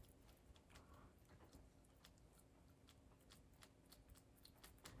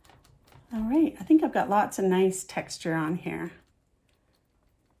 All right, I think I've got lots of nice texture on here.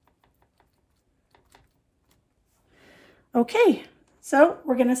 Okay, so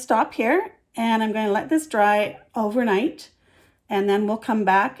we're going to stop here and I'm going to let this dry overnight and then we'll come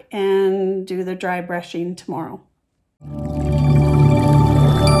back and do the dry brushing tomorrow.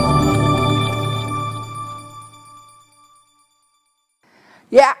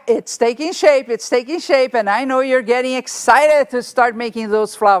 Yeah, it's taking shape, and I know you're getting excited to start making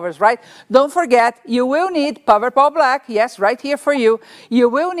those flowers, right? Don't forget, you will need Paverpol Black, yes, right here for you. You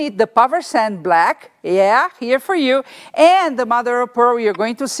will need the Paver Sand Black, yeah, here for you, and the Mother of Pearl you're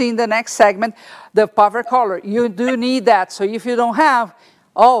going to see in the next segment, the Paver Color. You do need that, so if you don't have,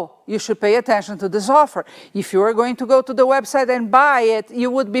 oh, you should pay attention to this offer. If you are going to go to the website and buy it, you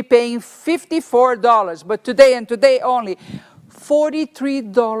would be paying $54, but today and today only,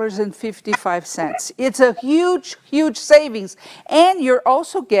 $43.55. It's a huge, huge savings. And you're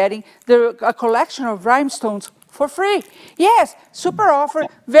also getting a collection of rhinestones for free. Yes, super offer,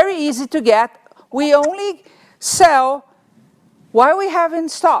 very easy to get. We only sell while we have in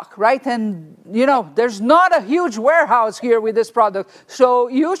stock, right? And, you know, there's not a huge warehouse here with this product, so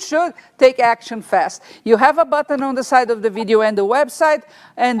you should take action fast. You have a button on the side of the video and the website,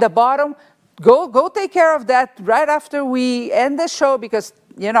 and the bottom. Go take care of that right after we end the show, because,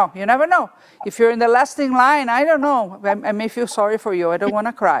 you know, you never know. If you're in the last in line, I don't know. I may feel sorry for you. I don't want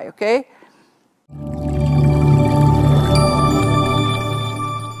to cry, okay?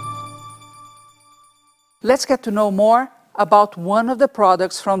 Let's get to know more about one of the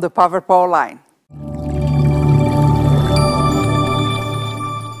products from the Paverpol line.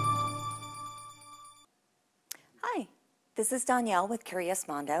 Hi, this is Danielle with Curious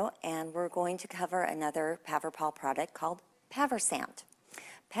Mondo, and we're going to cover another Paverpol product called Paversand.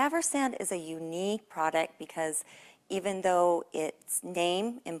 Paversand is a unique product because even though its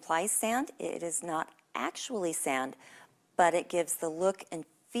name implies sand, it is not actually sand, but it gives the look and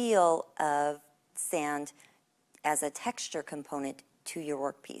feel of sand as a texture component to your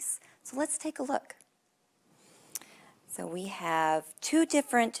workpiece. So let's take a look. So we have two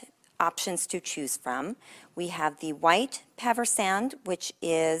different options to choose from. We have the white Paversand, which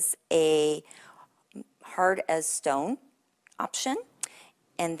is a hard as stone option.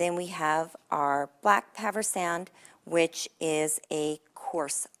 And then we have our black Paversand, which is a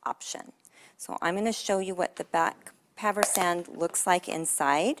coarse option. So I'm going to show you what the black Paversand looks like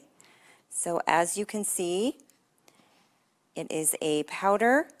inside. So as you can see, it is a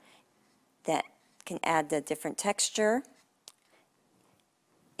powder that can add the different texture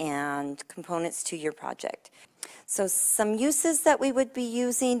and components to your project. So some uses that we would be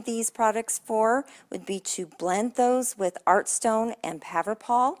using these products for would be to blend those with Artstone and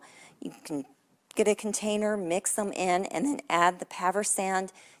Paverpol. You can get a container, mix them in, and then add the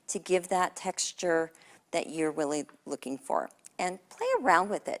Paversand to give that texture that you're really looking for. And play around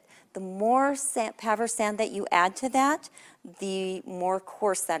with it. The more Paversand that you add to that, the more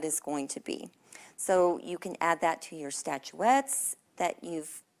coarse that is going to be. So you can add that to your statuettes that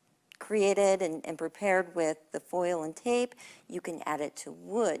you've created and prepared with the foil and tape. You can add it to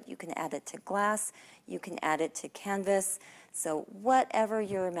wood, you can add it to glass, you can add it to canvas. So whatever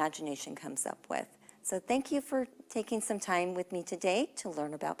your imagination comes up with. So thank you for taking some time with me today to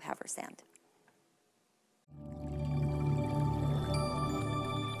learn about Paversand.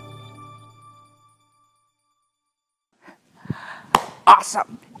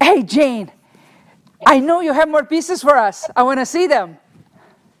 Awesome. Hey, Jane, I know you have more pieces for us. I want to see them.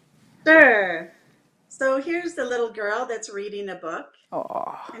 Sure. So here's the little girl that's reading a book.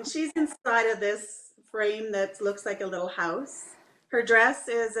 Oh. And she's inside of this frame that looks like a little house. Her dress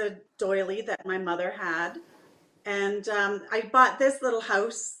is a doily that my mother had. And I bought this little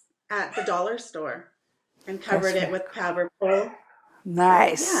house at the dollar store and covered it with Paverpol.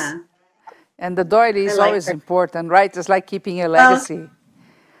 Nice. So, yeah. And the doily is like always her. important, right? It's like keeping a legacy.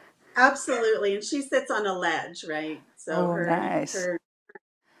 Absolutely. And she sits on a ledge, right? So Oh, nice.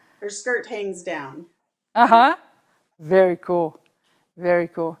 her skirt hangs down. Uh-huh. Very cool. Very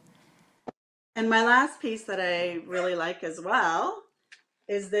cool. And my last piece that I really like as well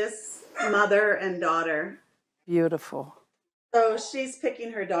is this mother and daughter. Beautiful. So she's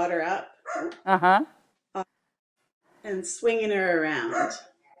picking her daughter up Uh-huh. and swinging her around.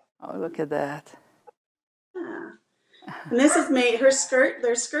 Oh, look at that. Yeah. And this is made,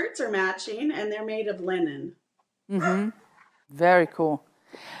 their skirts are matching and they're made of linen. Mm-hmm. Very cool.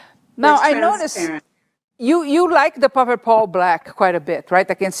 Now, It's I noticed transparent. you like the Paverpol Black quite a bit, right?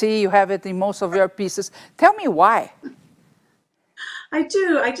 I can see you have it in most of your pieces. Tell me why. I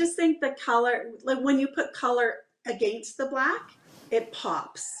do. I just think the color, like when you put color against the black, it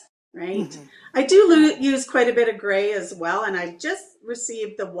pops, right? Mm-hmm. I do use quite a bit of gray as well, and I've just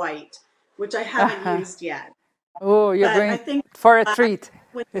received the white, which I haven't used yet. Oh, you're But I going think, for a uh, treat.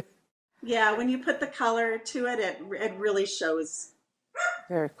 when, yeah, when you put the color to it, it really shows.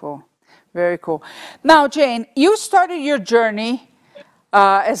 Very cool. Very cool. Now, Jane, you started your journey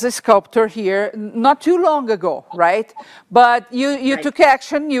as a sculptor here not too long ago, right? But you Right. took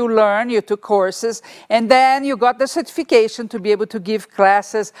action, you learned, you took courses, and then you got the certification to be able to give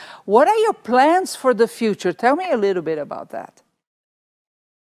classes. What are your plans for the future? Tell me a little bit about that.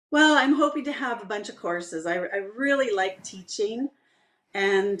 Well, I'm hoping to have a bunch of courses. I really like teaching,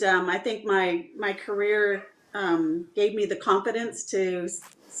 and I think my career gave me the confidence to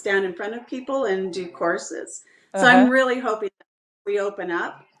stand in front of people and do courses. So I'm Uh-huh. really hoping that we open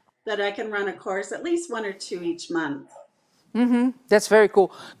up that I can run a course, at least one or two each month. That's very cool.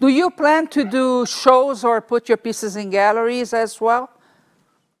 Do you plan to do shows or put your pieces in galleries as well?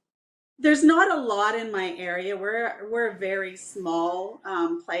 There's not a lot in my area. We're a very small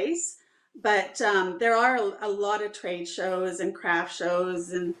place, but there are a lot of trade shows and craft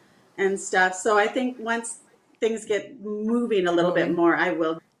shows and stuff. So I think once things get moving a little bit Moving. more, I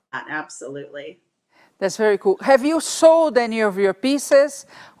will do that, absolutely. That's very cool. Have you sold any of your pieces,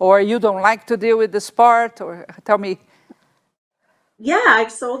 or you don't like to deal with this part? Or tell me. Yeah,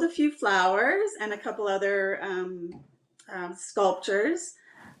 I've sold a few flowers and a couple other sculptures.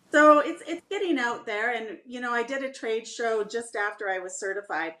 So it's getting out there, and I did a trade show just after I was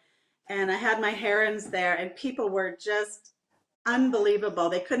certified, and I had my herons there, and people were just unbelievable.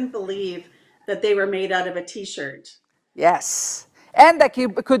 They couldn't believe that they were made out of a t-shirt. Yes. And that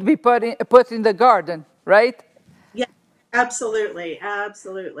could be put in the garden, right? Yeah, absolutely,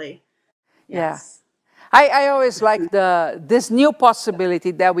 absolutely. Yeah. Yes. I always like this new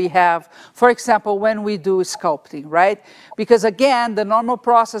possibility that we have, for example, when we do sculpting, right? Because again, the normal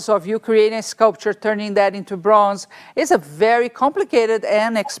process of you creating a sculpture, turning that into bronze, is a very complicated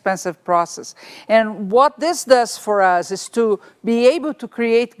and expensive process. And what this does for us is to be able to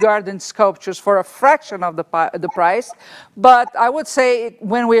create garden sculptures for a fraction of the price. But I would say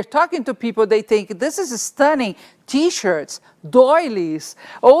when we're talking to people, they think this is stunning. T-shirts, doilies,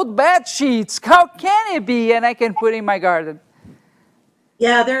 old bed sheets. How can it be? And I can put in my garden.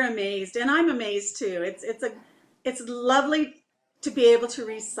 Yeah, they're amazed, and I'm amazed too. It's lovely to be able to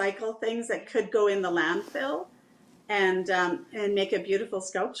recycle things that could go in the landfill and make a beautiful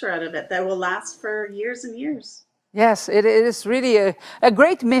sculpture out of it that will last for years and years. Yes, it is really a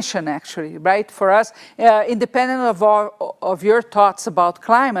great mission, actually, right? For us, independent of your thoughts about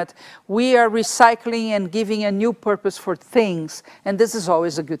climate, we are recycling and giving a new purpose for things, and this is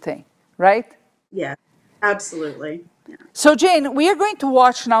always a good thing, right? Yeah, absolutely. Yeah. So Jane, we are going to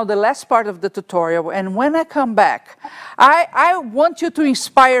watch now the last part of the tutorial, and when I come back, I want you to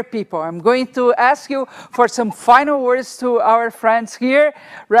inspire people. I'm going to ask you for some final words to our friends here,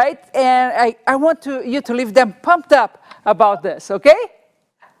 right? And I want you to leave them pumped up about this, okay?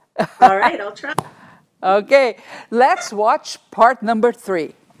 All right, I'll try. Okay, let's watch part number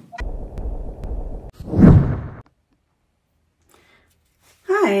 3.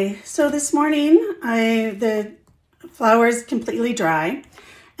 Hi. So this morning, the flour is completely dry,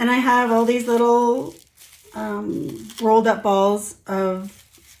 and I have all these little rolled up balls of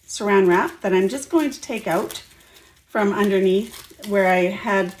saran wrap that I'm just going to take out from underneath where I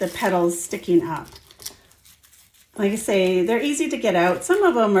had the petals sticking up. Like I say, they're easy to get out. Some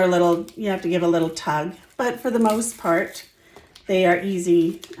of them are you have to give a little tug, but for the most part, they are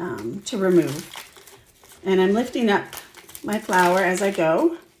easy to remove. And I'm lifting up my flour as I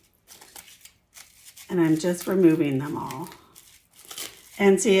go, and I'm just removing them all.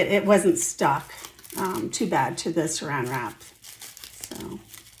 And see, it wasn't stuck too bad to the saran wrap. So,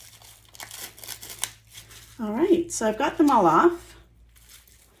 all right, so I've got them all off.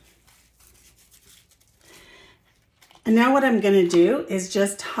 And now what I'm going to do is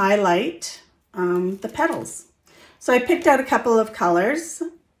just highlight the petals. So I picked out a couple of colors.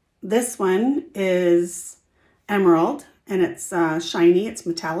 This one is emerald, and it's shiny, it's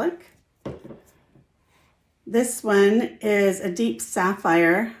metallic. This one is a deep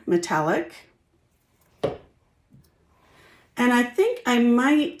sapphire metallic. And I think I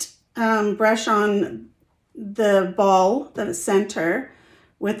might brush on the ball, the center,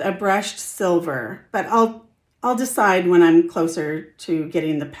 with a brushed silver, but I'll decide when I'm closer to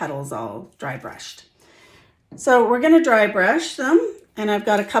getting the petals all dry brushed. So we're going to dry brush them, and I've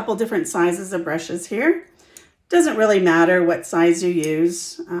got a couple different sizes of brushes here. Doesn't really matter what size you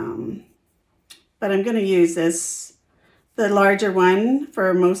use, but I'm going to use the larger one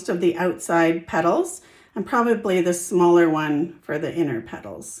for most of the outside petals, and probably the smaller one for the inner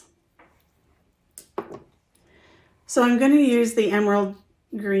petals. So I'm going to use the emerald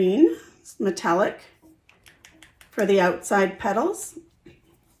green metallic for the outside petals.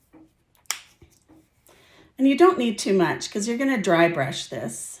 And you don't need too much because you're going to dry brush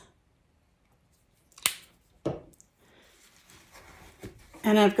this.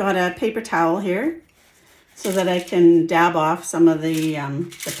 And I've got a paper towel here so that I can dab off some of the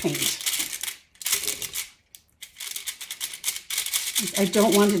paint. I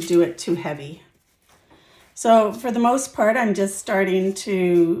don't want to do it too heavy. So for the most part, I'm just starting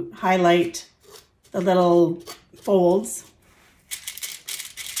to highlight the little folds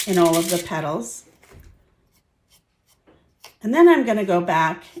in all of the petals. And then I'm going to go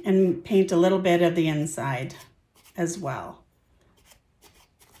back and paint a little bit of the inside as well.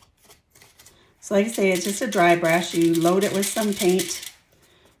 So like I say, it's just a dry brush. You load it with some paint.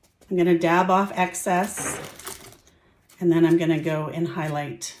 I'm going to dab off excess, and then I'm going to go and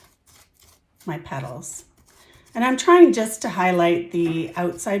highlight my petals. And I'm trying just to highlight the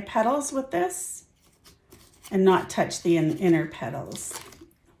outside petals with this and not touch the inner petals.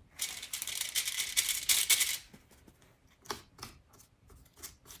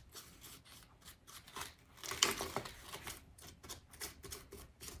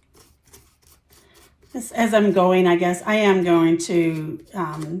 As I'm going, I guess I am going to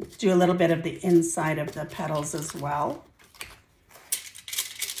do a little bit of the inside of the petals as well.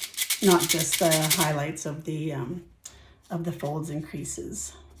 Not just the highlights of the folds and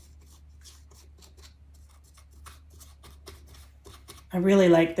creases. I really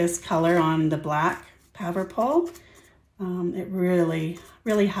like this color on the black Paverpol. It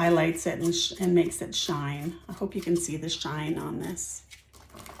really highlights it and makes it shine. I hope you can see the shine on this.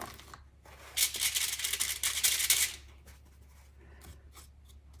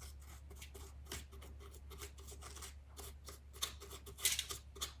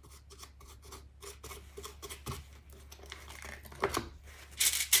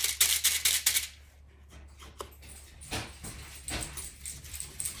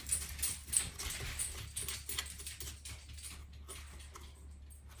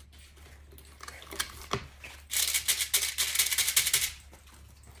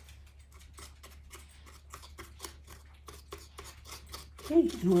 Okay,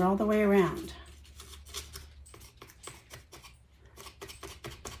 and we're all the way around.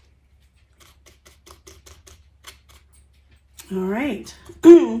 All right,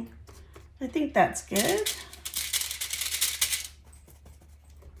 I think that's good.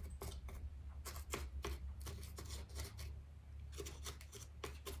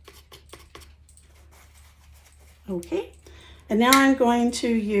 Okay, and now I'm going to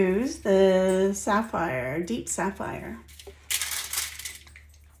use the sapphire, deep sapphire.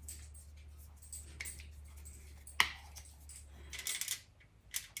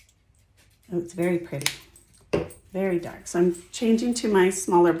 Oh, it's very pretty, very dark. So I'm changing to my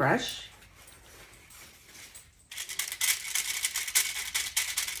smaller brush.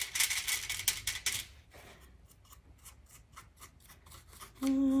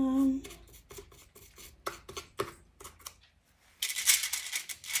 I'm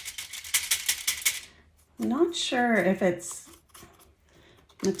not sure if it's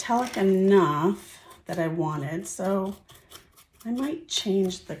metallic enough that I wanted, so I might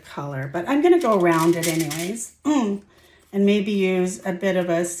change the color, but I'm going to go around it anyways, and maybe use a bit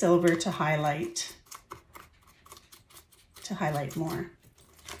of a silver to highlight more.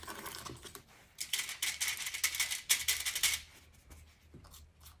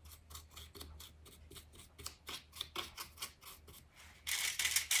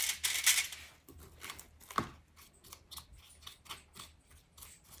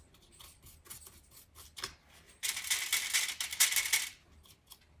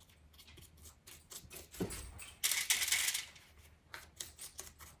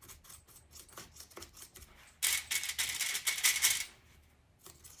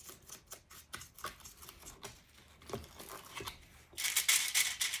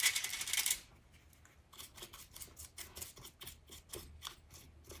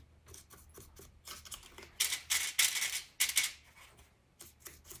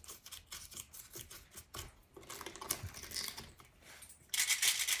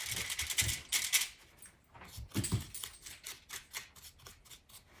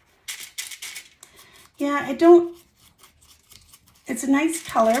 Yeah, it's a nice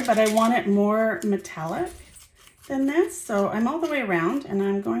color, but I want it more metallic than this. So I'm all the way around, and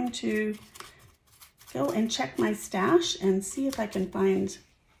I'm going to go and check my stash and see if I can find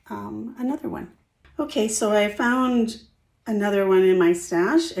another one. Okay, so I found another one in my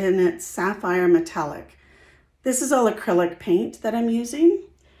stash, and it's sapphire metallic. This is all acrylic paint that I'm using.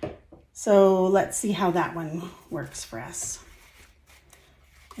 So let's see how that one works for us.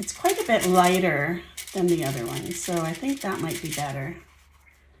 It's quite a bit lighter than the other one. So I think that might be better.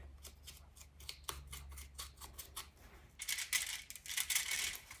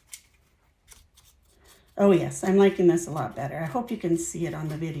 Oh yes, I'm liking this a lot better. I hope you can see it on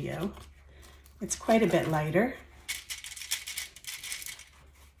the video. It's quite a bit lighter.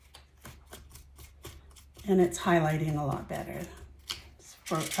 And it's highlighting a lot better. It's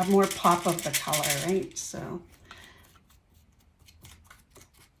for a more pop of the color, right? So.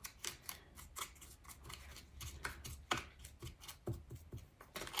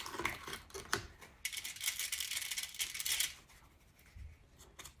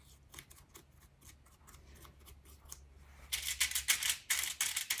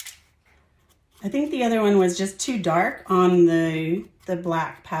 I think the other one was just too dark on the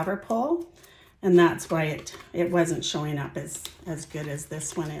black Paverpol, and that's why it wasn't showing up as good as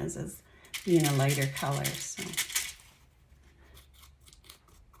this one is, as being a lighter color. So.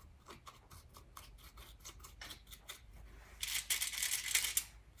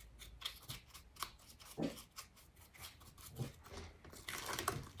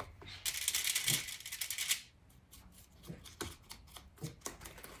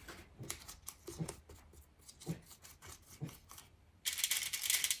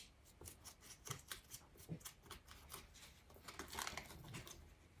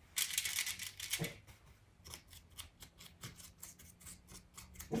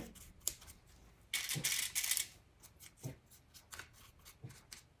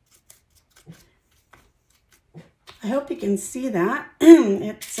 I hope you can see that.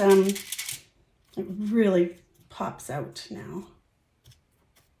 It really pops out now.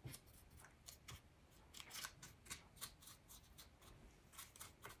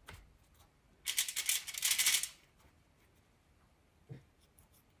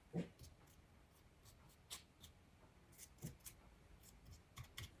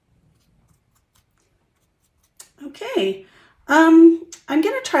 Okay, I'm going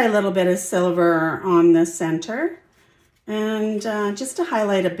to try a little bit of silver on the center. And just to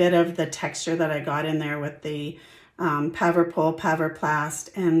highlight a bit of the texture that I got in there with the Paverpol, Paverplast,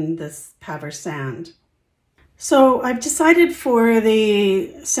 and this Paver Sand. So I've decided for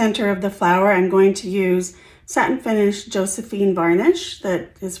the center of the flower, I'm going to use Satin Finish Josephine Varnish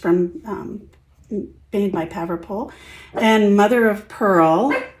that is from made by Paverpol, and Mother of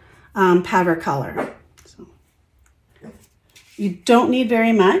Pearl Paver Color. You don't need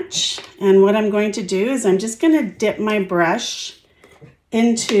very much, and what I'm going to do is I'm just going to dip my brush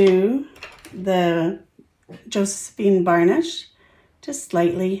into the Josephine Varnish, just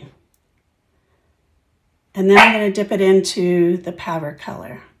slightly, and then I'm going to dip it into the Paver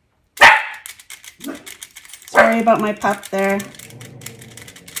color. Sorry about my pup there.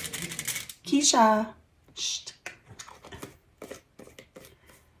 Keisha. Shh.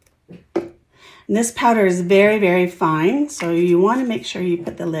 And this powder is very, very fine, so you want to make sure you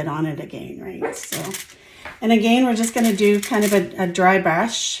put the lid on it again, right? So, and again, we're just going to do kind of a dry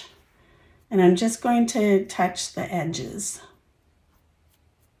brush, and I'm just going to touch the edges.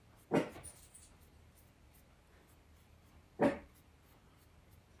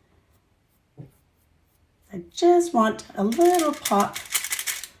 I just want a little pop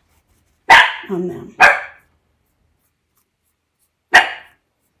on them.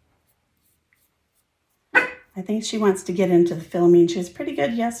 I think she wants to get into the filming. She was pretty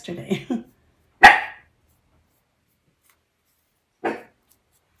good yesterday.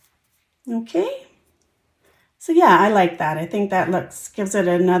 Okay. So yeah, I like that. I think that gives it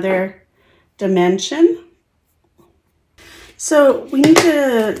another dimension. So we need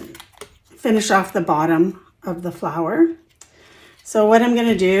to finish off the bottom of the flower. So what I'm going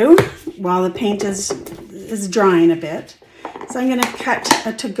to do while the paint is drying a bit, so I'm going to cut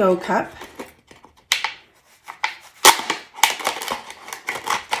a to-go cup.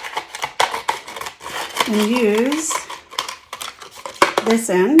 And use this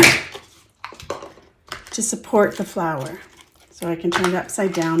end to support the flower. So I can turn it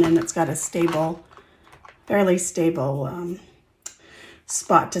upside down, and it's got a stable, fairly stable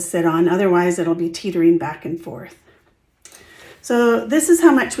spot to sit on. Otherwise it'll be teetering back and forth. So this is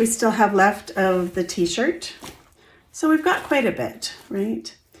how much we still have left of the t-shirt. So we've got quite a bit,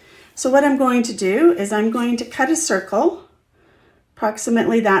 right? So what I'm going to do is I'm going to cut a circle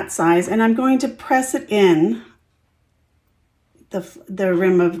approximately that size, and I'm going to press it in the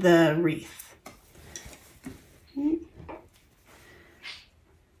rim of the wreath.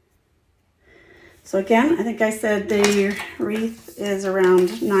 So again, I think I said the wreath is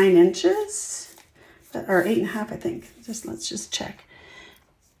around 9 inches, or 8.5, I think. Let's just check.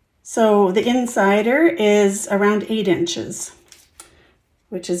 So the insider is around 8 inches.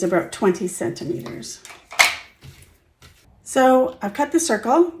 which is about 20 centimeters. So I've cut the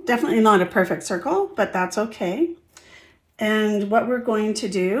circle, definitely not a perfect circle, but that's okay. And what we're going to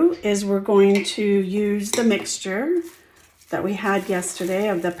do is we're going to use the mixture that we had yesterday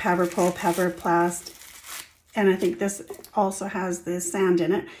of the Paverpol, Pavercraft, and I think this also has the sand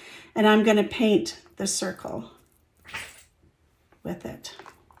in it. And I'm going to paint the circle with it.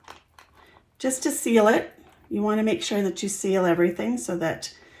 Just to seal it, you want to make sure that you seal everything so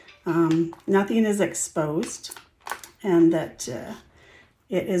that nothing is exposed and that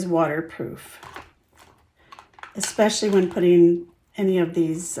it is waterproof. Especially when putting any of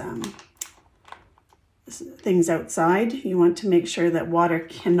these things outside, you want to make sure that water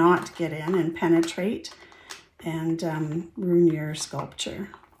cannot get in and penetrate and ruin your sculpture.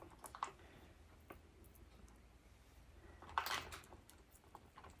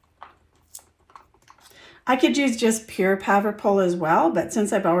 I could use just pure Paverpol as well, but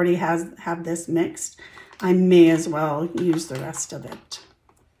since I've already have this mixed, I may as well use the rest of it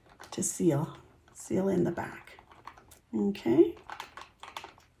to seal in the back. Okay.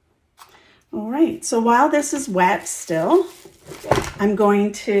 All right, so while this is wet still, I'm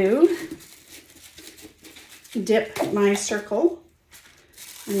going to dip my circle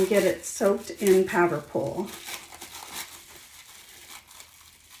and get it soaked in Paverpol.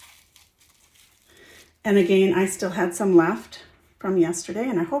 And again, I still had some left from yesterday,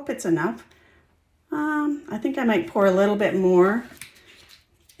 and I hope it's enough. I think I might pour a little bit more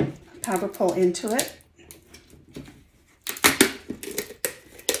Paverpol into it.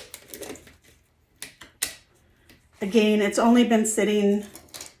 Again, it's only been sitting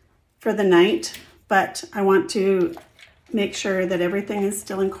for the night, but I want to make sure that everything is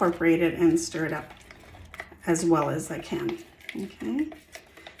still incorporated and stirred up as well as I can. Okay.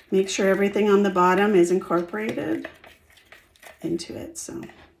 Make sure everything on the bottom is incorporated into it. So,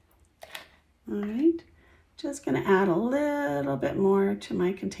 all right, just gonna add a little bit more to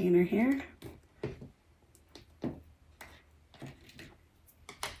my container here.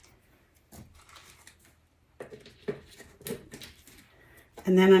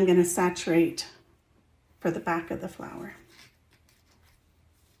 And then I'm gonna saturate for the back of the flower.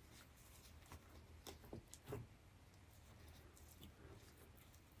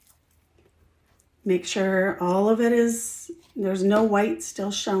 Make sure all of it is, there's no white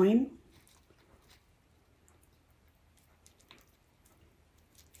still showing.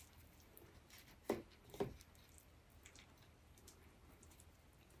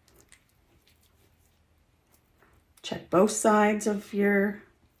 Check both sides of your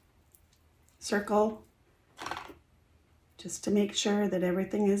circle just to make sure that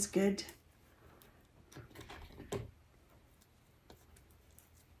everything is good.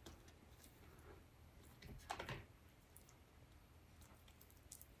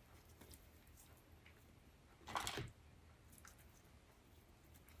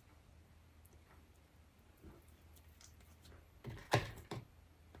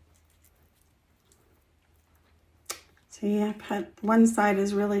 See, I've had one side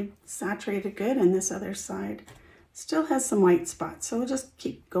is really saturated good and this other side still has some white spots. So we'll just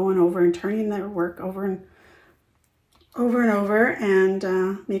keep going over and turning the work over and over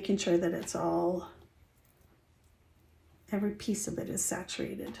and making sure that it's all, every piece of it is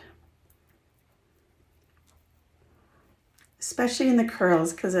saturated. Especially in the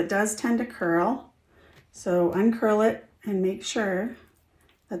curls, because it does tend to curl. So uncurl it and make sure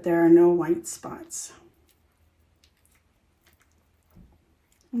that there are no white spots.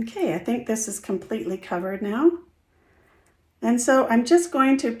 Okay, I think this is completely covered now. And so I'm just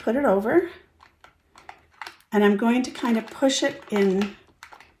going to put it over and I'm going to kind of push it in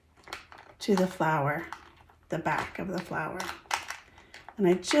to the flower, the back of the flower. And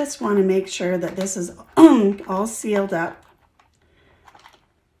I just want to make sure that this is all sealed up.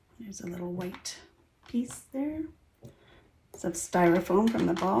 There's a little white piece there. It's of styrofoam from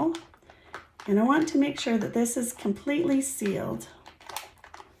the ball. And I want to make sure that this is completely sealed.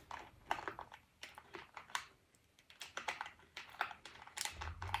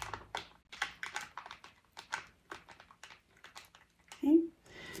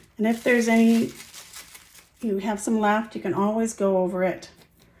 And if there's any, you have some left, you can always go over it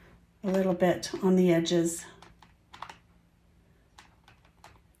a little bit on the edges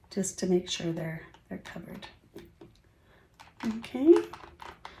just to make sure they're covered. Okay.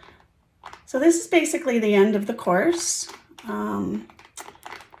 So this is basically the end of the course. I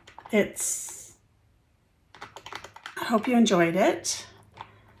hope you enjoyed it.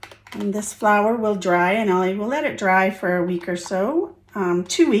 And this flower will dry, and I will let it dry for a week or so.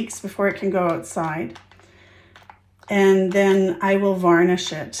 2 weeks before it can go outside. and then I will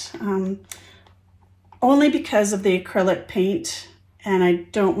varnish it. Only because of the acrylic paint, and I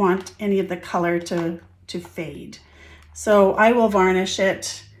don't want any of the color to fade. So I will varnish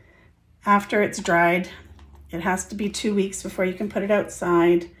it after it's dried. It has to be 2 weeks before you can put it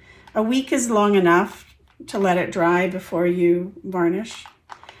outside. A week is long enough to let it dry before you varnish,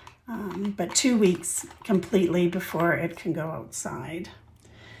 but 2 weeks completely before it can go outside.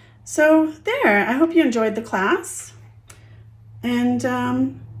 So there, I hope you enjoyed the class, and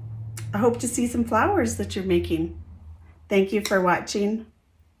I hope to see some flowers that you're making. Thank you for watching.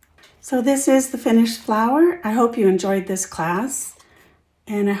 So this is the finished flower. I hope you enjoyed this class,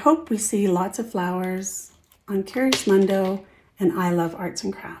 and I hope we see lots of flowers on Curious Mondo and I Love Arts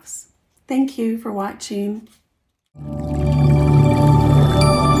and Crafts. Thank you for watching.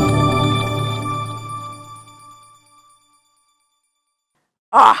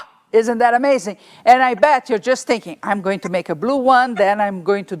 Ah, isn't that amazing? And I bet you're just thinking, I'm going to make a blue one, then I'm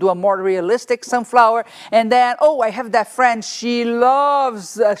going to do a more realistic sunflower, and then, oh, I have that friend, she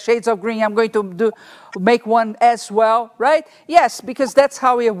loves shades of green, I'm going to make one as well, right? Yes, because that's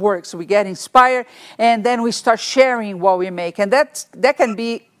how it works. We get inspired, and then we start sharing what we make, and that can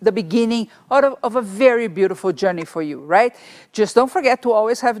be the beginning of a very beautiful journey for you, right? Just don't forget to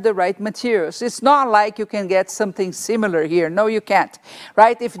always have the right materials. It's not like you can get something similar here. No, you can't,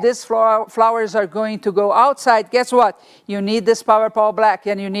 right? If these flowers are going to go outside, guess what? You need this Paverpol black,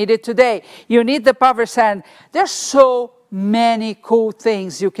 and you need it today. You need the Paver sand. There's so many cool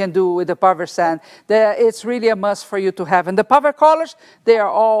things you can do with the Paver sand. It's really a must for you to have. And the Paver colors, they are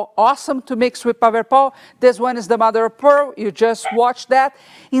all awesome to mix with Paverpol. This one is the mother of pearl. You just watch that.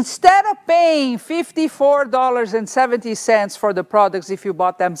 Instead of paying $54.70 for the products if you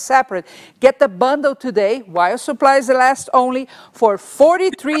bought them separate, get the bundle today while supplies last only for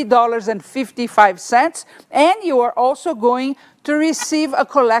 $43.55. And you are also going to receive a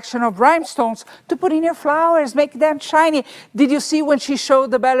collection of rhinestones to put in your flowers, make them shiny. Did you see when she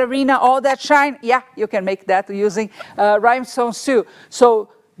showed the ballerina all that shine? Yeah, you can make that using rhinestones too. So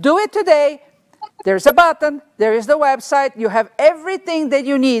do it today. There's a button, there is the website. You have everything that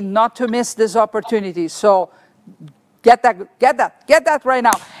you need not to miss this opportunity. So get that right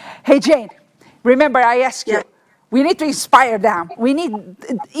now. Hey, Jane, remember I asked you, we need to inspire them. We need,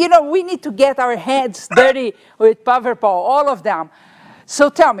 we need to get our hands dirty with Paverpol, all of them. So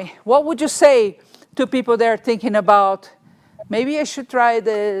tell me, what would you say to people that are thinking about, maybe I should try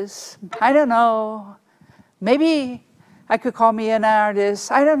this, I don't know, maybe I could call me an artist,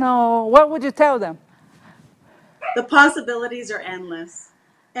 I don't know, what would you tell them? The possibilities are endless.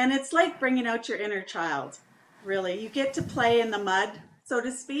 And it's like bringing out your inner child, really. You get to play in the mud, so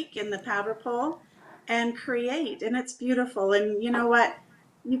to speak, in the Paverpol, and create, and it's beautiful. And you know what?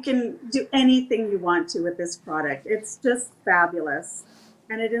 You can do anything you want to with this product. It's just fabulous,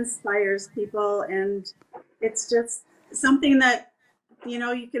 and it inspires people, and it's just something that,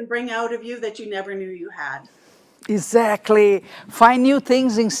 you can bring out of you that you never knew you had. Exactly. Find new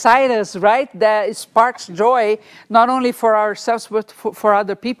things inside us, right? That sparks joy, not only for ourselves, but for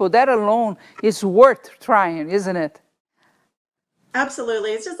other people. That alone is worth trying, isn't it?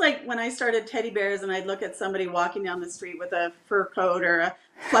 Absolutely. It's just like when I started teddy bears and I'd look at somebody walking down the street with a fur coat or a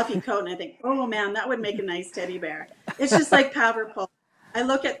fluffy coat and I think, oh man, that would make a nice teddy bear. It's just like Paverpol. I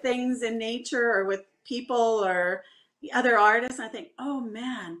look at things in nature or with people or other artists and I think, oh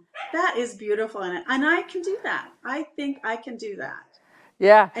man, that is beautiful. And I can do that. I think I can do that.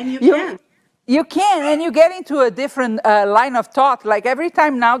 Yeah. And you can. You can, and you get into a different line of thought. Like every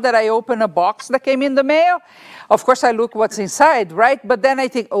time now that I open a box that came in the mail, of course I look what's inside, right? But then I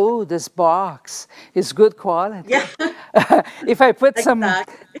think, oh, this box is good quality. Yeah. If I put some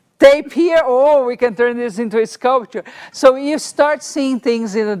tape here, oh, we can turn this into a sculpture. So you start seeing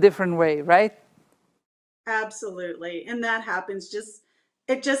things in a different way, right? Absolutely. And that happens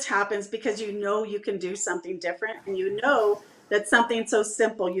it just happens because you can do something different, and that something so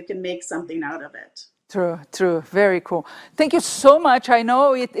simple, you can make something out of it. True, true. Very cool. Thank you so much. I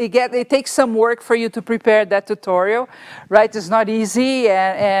know it takes some work for you to prepare that tutorial, right? It's not easy.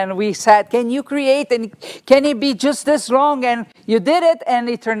 And we said, can you create, and can it be just this long? And you did it, and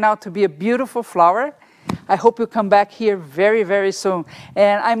it turned out to be a beautiful flower. I hope you come back here very, very soon.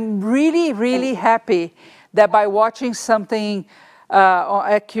 And I'm really, really happy that by watching something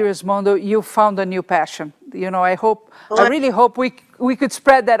at Curious Mondo, you found a new passion. I really hope we could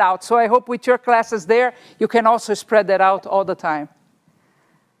spread that out. So I hope with your classes there, you can also spread that out all the time.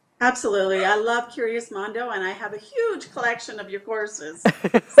 Absolutely. I love Curious Mondo, and I have a huge collection of your courses.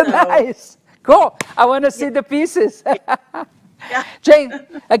 So. Nice. Cool. I want to see the pieces. Yeah. Jane,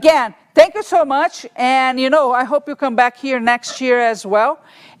 again, thank you so much. And, you know, I hope you come back here next year as well.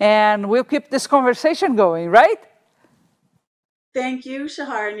 And we'll keep this conversation going, right? Thank you,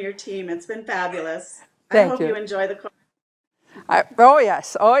 Shahar, and your team. It's been fabulous. I Thank hope you you. enjoy the course. Oh,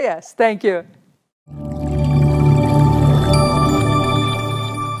 yes. Oh, yes. Thank you.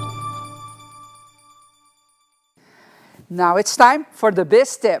 Now it's time for the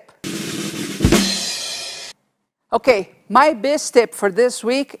biz tip. Okay, my biz tip for this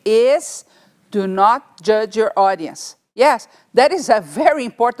week is do not judge your audience. Yes, that is a very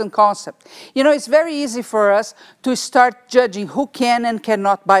important concept. You know, it's very easy for us to start judging who can and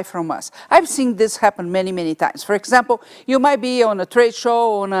cannot buy from us. I've seen this happen many, many times. For example, you might be on a trade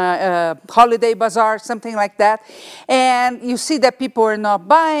show, on a holiday bazaar, something like that, and you see that people are not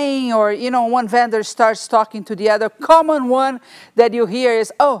buying, or, you know, one vendor starts talking to the other. Common one that you hear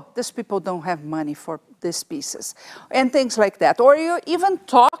is, oh, these people don't have money for these pieces, and things like that. Or you're even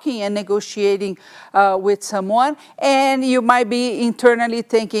talking and negotiating with someone, and you might be internally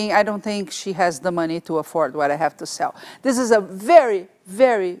thinking, I don't think she has the money to afford what I have to sell. This is a very,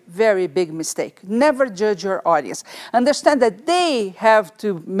 very, very big mistake. Never judge your audience. Understand that they have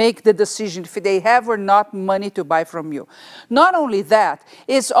to make the decision if they have or not money to buy from you. Not only that,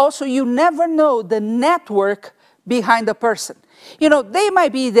 it's also you never know the network behind the person. You know, they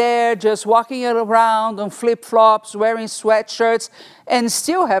might be there just walking around on flip-flops, wearing sweatshirts, and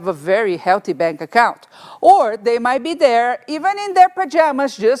still have a very healthy bank account. Or they might be there, even in their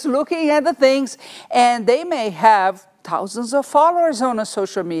pajamas, just looking at the things, and they may have thousands of followers on a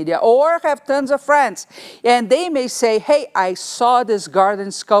social media or have tons of friends. And they may say, hey, I saw this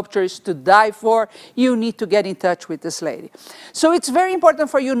garden sculpture, is to die for. You need to get in touch with this lady. So it's very important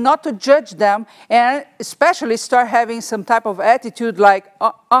for you not to judge them, and especially start having some type of attitude like,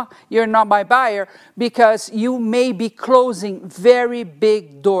 you're not my buyer, because you may be closing very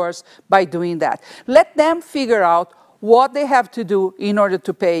big doors by doing that. Let them figure out what they have to do in order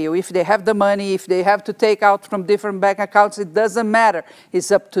to pay you. If they have the money, if they have to take out from different bank accounts, it doesn't matter.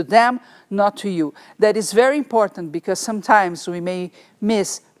 It's up to them, not to you. That is very important, because sometimes we may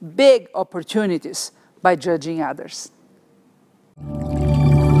miss big opportunities by judging others.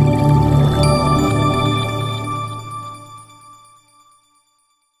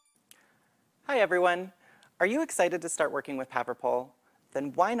 Hi everyone. Are you excited to start working with Paverpol?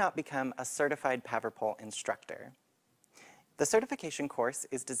 Then why not become a certified Paverpol instructor? The certification course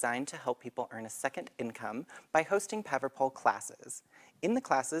is designed to help people earn a second income by hosting Paverpol classes. In the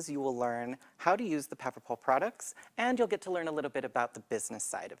classes, you will learn how to use the Paverpol products, and you'll get to learn a little bit about the business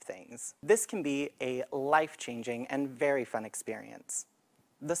side of things. This can be a life-changing and very fun experience.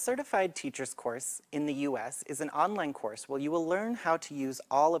 The Certified Teachers course in the US is an online course where you will learn how to use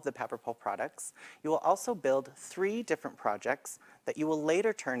all of the Paverpol products. You will also build 3 different projects that you will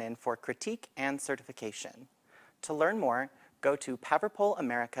later turn in for critique and certification. To learn more, go to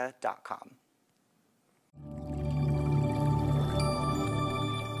paverpolamerica.com.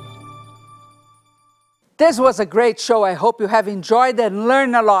 This was a great show. I hope you have enjoyed and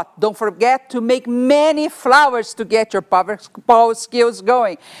learned a lot. Don't forget to make many flowers to get your Paverpol skills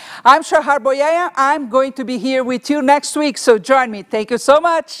going. I'm Shahar Boyaya. I'm going to be here with you next week, so join me. Thank you so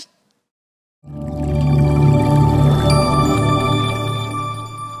much.